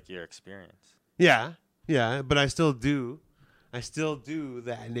 it's like your experience. Yeah, but I still do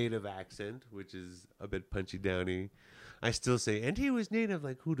that native accent, which is a bit punchy downy. I still say, and he was native,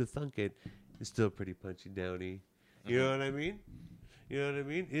 like who'da thunk it? It's still pretty punchy downy. You know what I mean?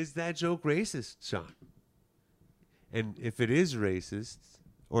 Is that joke racist, Sean? And if it is racist,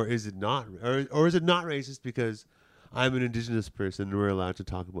 or is it not, or is it not racist because I'm an indigenous person and we're allowed to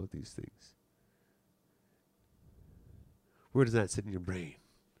talk about these things? Where does that sit in your brain?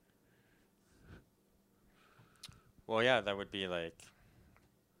 Well, yeah, that would be like,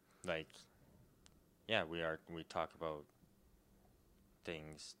 yeah, we talk about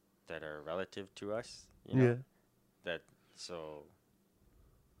things that are relative to us, you know? Yeah. That, so,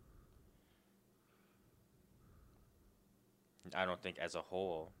 I don't think as a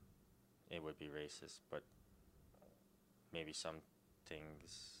whole it would be racist, but maybe some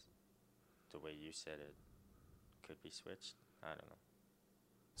things, the way you said it, could be switched. I don't know.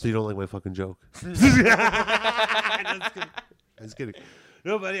 So you don't like my fucking joke? Just kidding.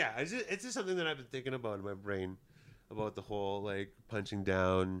 No, but yeah, it's just something that I've been thinking about in my brain about the whole like punching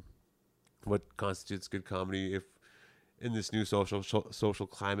down, what constitutes good comedy. If in this new social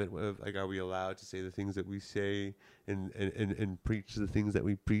climate, like, are we allowed to say the things that we say and preach the things that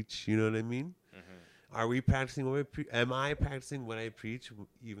we preach? You know what I mean? Are we practicing what am I practicing what I preach,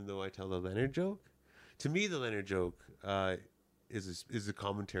 even though I tell the Leonard joke? To me, the Leonard joke is a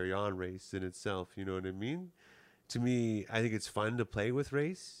commentary on race in itself. You know what I mean? To me, I think it's fun to play with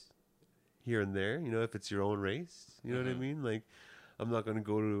race here and there. You know, if it's your own race, you know what I mean? Like, I'm not gonna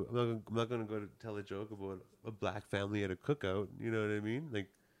go to tell a joke about a black family at a cookout. You know what I mean? Like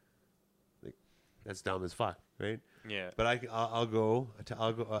that's dumb as fuck, right? Yeah. But I'll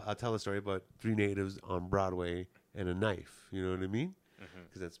tell a story about three natives on Broadway and a knife. You know what I mean?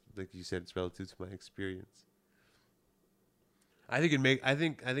 Because that's, like you said, it's relative to my experience. I think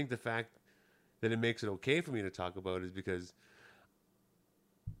the fact that it makes it okay for me to talk about is because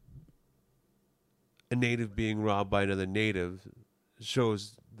a native being robbed by another native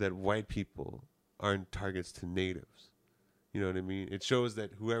shows that white people aren't targets to natives. You know what I mean? It shows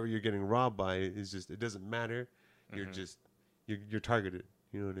that whoever you're getting robbed by is just, it doesn't matter. You're just, you're targeted.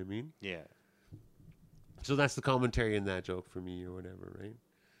 You know what I mean? Yeah. So that's the commentary in that joke for me or whatever, right?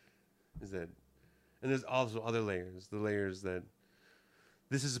 Is that, and there's also other layers. The layers that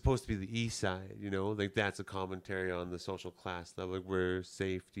this is supposed to be the east side, you know, like that's a commentary on the social class level, like where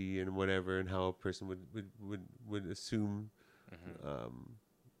safety and whatever, and how a person would assume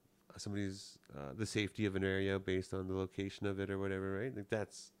somebody's the safety of an area based on the location of it or whatever, right? Like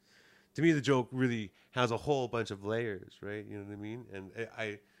that's, to me, the joke really has a whole bunch of layers, right? You know what I mean? And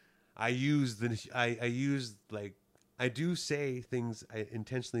I do say things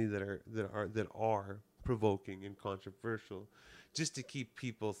intentionally that are provoking and controversial, just to keep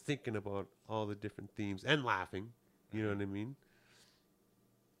people thinking about all the different themes and laughing. You know what I mean?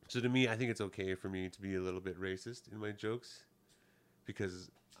 So to me, I think it's okay for me to be a little bit racist in my jokes, because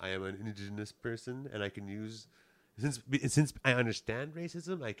I am an indigenous person and I can use, since I understand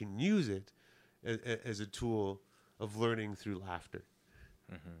racism, I can use it as a tool of learning through laughter.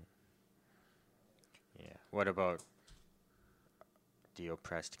 Yeah. What about the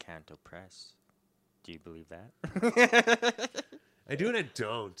oppressed can't oppress? Do you believe that? I do and I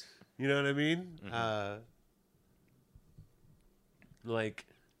don't. You know what I mean? Like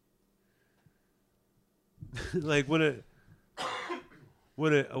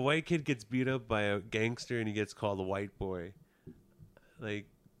when a white kid gets beat up by a gangster and he gets called a white boy, like,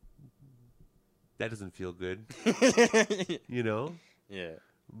 that doesn't feel good. You know? Yeah.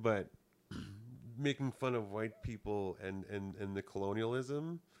 But making fun of white people and the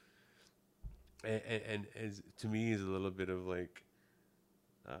colonialism and as, to me, is a little bit of like,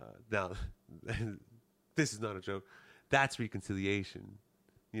 now this is not a joke, that's reconciliation.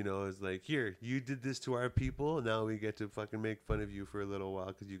 You know, it's like, here, you did this to our people, and now we get to fucking make fun of you for a little while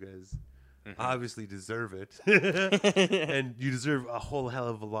because you guys obviously deserve it. And you deserve a whole hell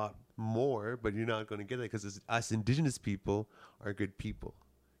of a lot more, but you're not going to get it because us indigenous people are good people.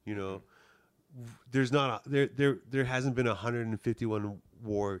 You know, there's not there hasn't been a 151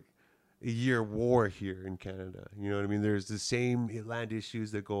 year war here in Canada. You know what I mean? There's the same land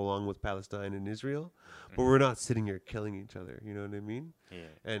issues that go along with Palestine and Israel, but we're not sitting here killing each other. You know what I mean? Yeah.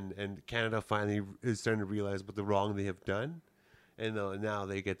 And Canada finally is starting to realize what the wrong they have done, and now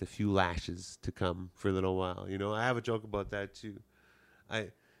they get the few lashes to come for a little while. You know, I have a joke about that too.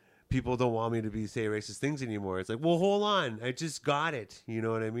 People don't want me to say racist things anymore. It's like, well, hold on, I just got it. You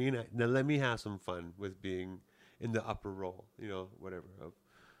know what I mean? Now let me have some fun with being in the upper role. You know, whatever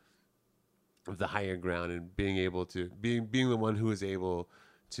of the higher ground, and being able to being the one who is able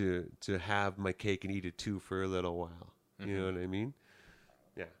to have my cake and eat it too for a little while. You know what I mean?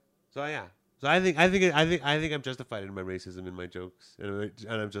 Yeah. So yeah. So I think I'm justified in my racism in my jokes, and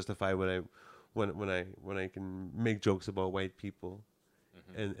I'm justified when I can make jokes about white people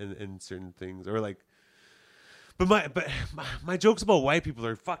and certain things, or like. But my jokes about white people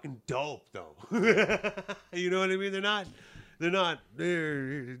are fucking dope though. You know what I mean?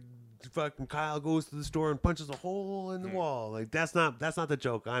 They're fucking Kyle goes to the store and punches a hole in the wall. Like that's not the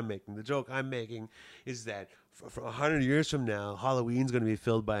joke I'm making. The joke I'm making is that for 100 years from now, Halloween's going to be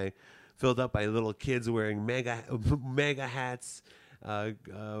filled up by little kids wearing mega hats,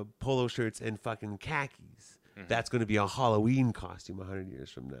 polo shirts, and fucking khakis. That's going to be a Halloween costume 100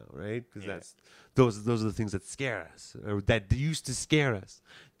 years from now, right? Because those are the things that scare us, or that used to scare us.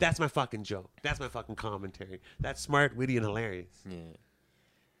 That's my fucking joke. That's my fucking commentary. That's smart, witty, and hilarious. Yeah.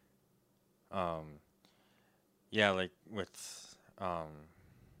 Yeah, like with, I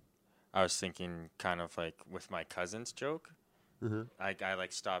was thinking kind of like with my cousin's joke, I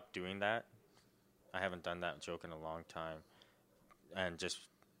like stopped doing that. I haven't done that joke in a long time, and just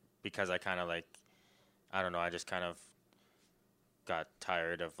because I kind of like, I don't know, I just kind of got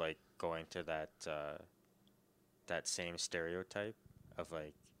tired of like going to that same stereotype of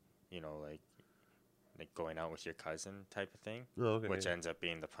like, you know, like going out with your cousin type of thing, which ends up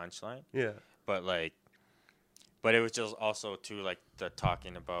being the punchline. Yeah. But like, but it was just also too like the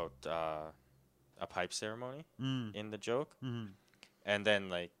talking about a pipe ceremony in the joke, and then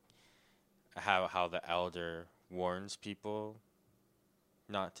like how the elder warns people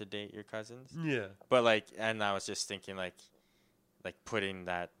not to date your cousins. Yeah. But like, and I was just thinking like putting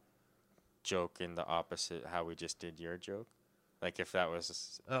that joke in the opposite how we just did your joke. Like if that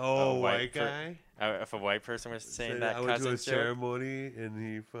was a white guy, if a white person was saying that I went cousin to a joke, ceremony and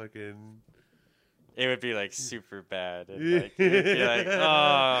he fucking, it would be like super bad. And, like, it would be like,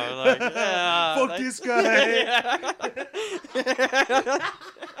 oh, like yeah, fuck like, this guy.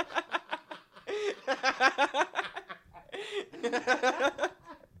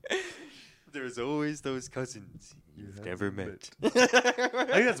 There's always those cousins you've never met. I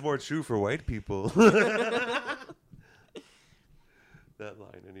think that's more true for white people. That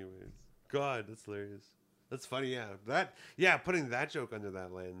line, anyways. God, that's hilarious. That's funny, yeah. Putting that joke under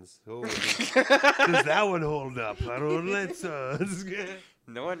that lens. Oh, does that one hold up? I don't know. Let's.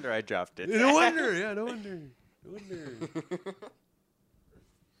 No wonder I dropped it. No wonder. Yeah, no wonder.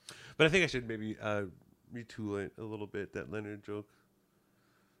 But I think I should maybe retool it a little bit. That Leonard joke.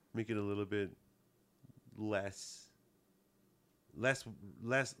 Make it a little bit less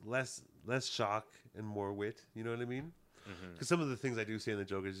shock and more wit. You know what I mean? Because some of the things I do say in the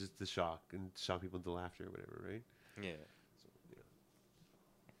joke is just to shock people into laughter or whatever, right? Yeah.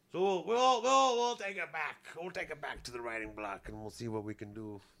 So we'll take it back. We'll take it back to the writing block, and we'll see what we can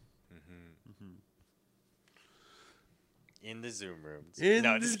do. In the Zoom rooms.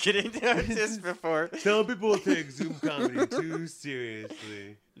 No, just kidding. No, just before. Some people take Zoom comedy too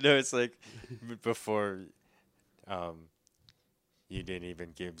seriously. No, it's like before you didn't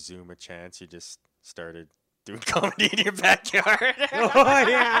even give Zoom a chance. You just started doing comedy in your backyard. Oh,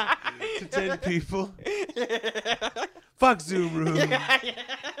 yeah. To 10 people. Fuck Zoom room.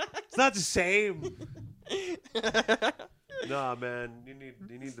 It's not the same. Nah, man. You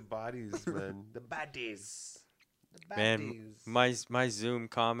need the bodies, man. The bodies. Man, my Zoom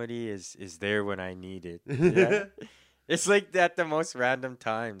comedy is there when I need it. Yeah? It's like at the most random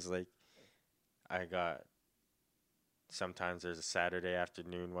times. Like sometimes there's a Saturday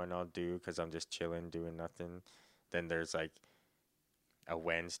afternoon one I'll do because I'm just chilling doing nothing. Then there's like a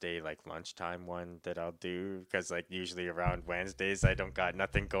Wednesday like lunchtime one that I'll do because like usually around Wednesdays I don't got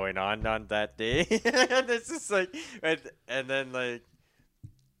nothing going on that day. And it's just like and then like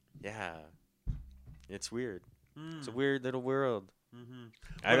yeah, it's weird. It's a weird little world.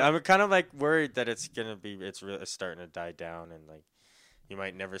 I'm kind of like worried that it's really starting to die down and like you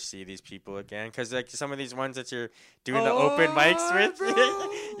might never see these people again because like some of these ones that you're doing the open mics with,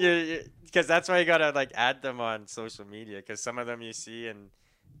 because that's why you gotta like add them on social media because some of them you see and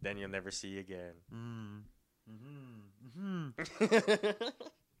then you'll never see again.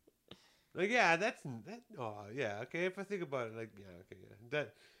 Like that. Oh yeah, okay. If I think about it, like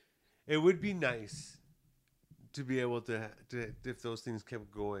that it would be nice to be able to if those things kept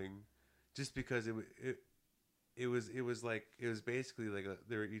going, just because it was basically like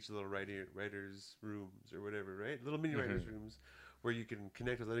there were each little writers rooms or whatever, right? Little mini writers rooms where you can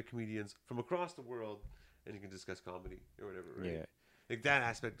connect with other comedians from across the world and you can discuss comedy or whatever, right? Yeah. Like that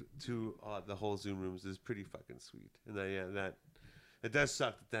aspect to the whole Zoom rooms is pretty fucking sweet, and that it does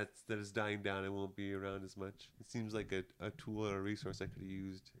suck that is dying down and won't be around as much. It seems like a tool or a resource I could have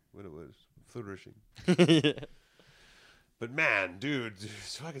used when it was flourishing. Yeah. But man, dude,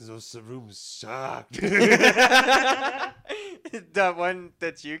 fucking those rooms sucked. That one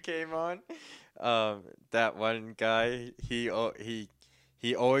that you came on, that one guy, he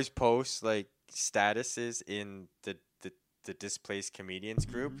always posts like statuses in the Displaced Comedians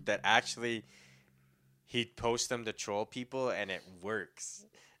group that actually he'd post them to troll people and it works,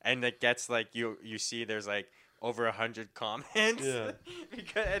 and it gets like you see there's like over 100 comments. Yeah.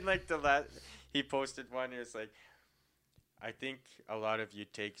 And like he posted one. It was like, I think a lot of you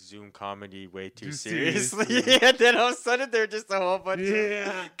take Zoom comedy way too seriously. And then all of a sudden, there are just a whole bunch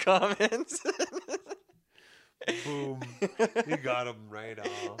of comments. Boom. You got him right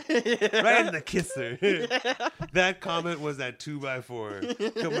off. Yeah. Right in the kisser. Yeah. That comment was that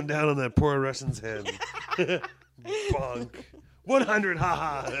 2x4 coming down on that poor Russian's head. Bonk. 100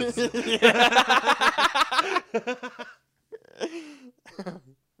 ha-has.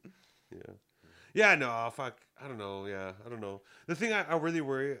 Yeah. Yeah, no, fuck. I don't know. Yeah, I don't know. The thing I really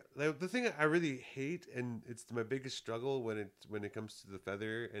worry, like, the thing I really hate, and it's my biggest struggle when it comes to the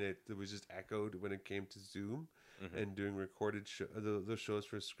Feather, and it was just echoed when it came to Zoom and doing recorded those shows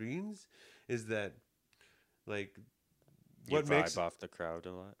for screens, is that like You vibe off the crowd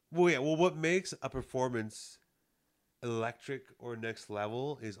a lot. well, yeah, well, what makes a performance electric or next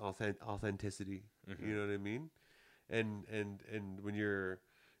level is authenticity. You know what I mean? And when you're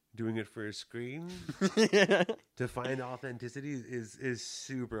doing it for a screen, to find authenticity is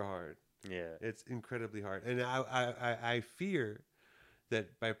super hard. Yeah. It's incredibly hard, and I fear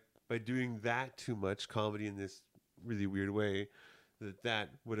that by doing that too much comedy in this really weird way, that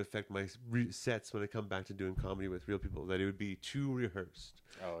would affect my sets when I come back to doing comedy with real people. That it would be too rehearsed.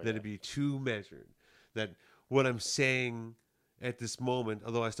 That it'd be too measured. That what I'm saying at this moment,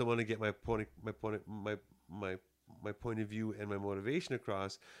 although I still want to get my point of view and my motivation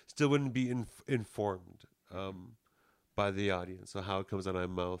across, still wouldn't be informed by the audience. So how it comes out of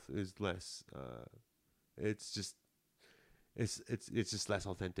my mouth is less. It's just less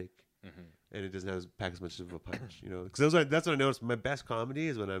authentic, and it doesn't pack as much of a punch. Because that's what I noticed. My best comedy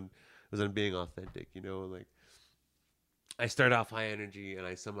is when I'm being authentic. Like I start off high energy, and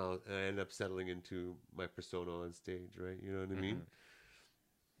I end up settling into my persona on stage. Right? You know what I mean?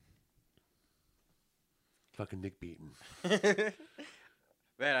 Fucking Nick Beaton.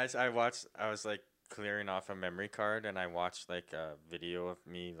 Man, I was like clearing off a memory card, and I watched like a video of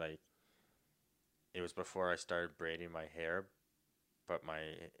me, like it was before I started braiding my hair, but my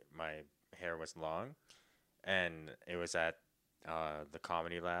hair was long, and it was at the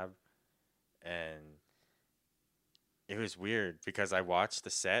Comedy Lab, and it was weird because I watched the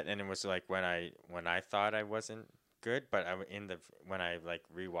set, and it was like when I thought I wasn't good, but when I like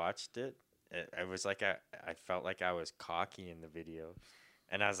rewatched it. It was like I felt like I was cocky in the video,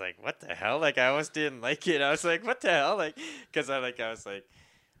 and I was like, "What the hell?" Like I almost didn't like it. I was like, "What the hell?" Like, because I was like,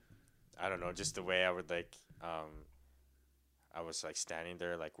 I don't know, just the way I would like, I was like standing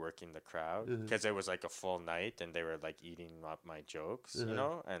there like working the crowd because it was like a full night and they were like eating up my jokes,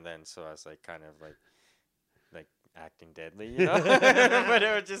 and then so I was like kind of like acting deadly, but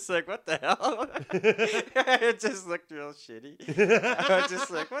it was just like, what the hell? It just looked real shitty. I was just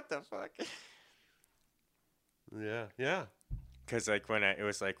like, what the fuck? Yeah. Because like when I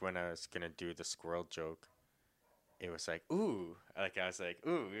was gonna do the squirrel joke, it was like, ooh, like I was like,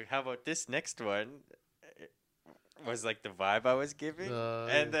 ooh, how about this next one? It was like the vibe I was giving,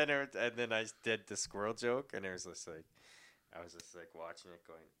 and then I did the squirrel joke, and it was just like, I was just like watching it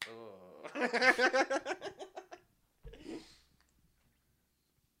going, oh.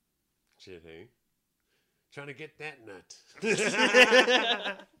 Shit, hey? Trying to get that nut.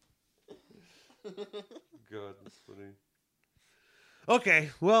 God, that's funny.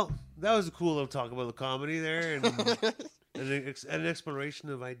 Okay, well, that was a cool little talk about the comedy there, and an exploration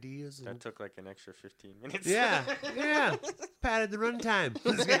of ideas. That took like an extra 15 minutes. Yeah. Padded the runtime.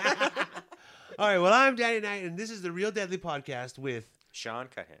 All right, well, I'm Daddy Knight, and this is the Real Deadly Podcast with Sean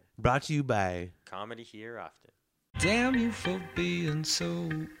Cahan. Brought to you by Comedy Here Often. Damn you for being so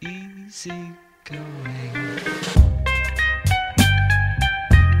easy going.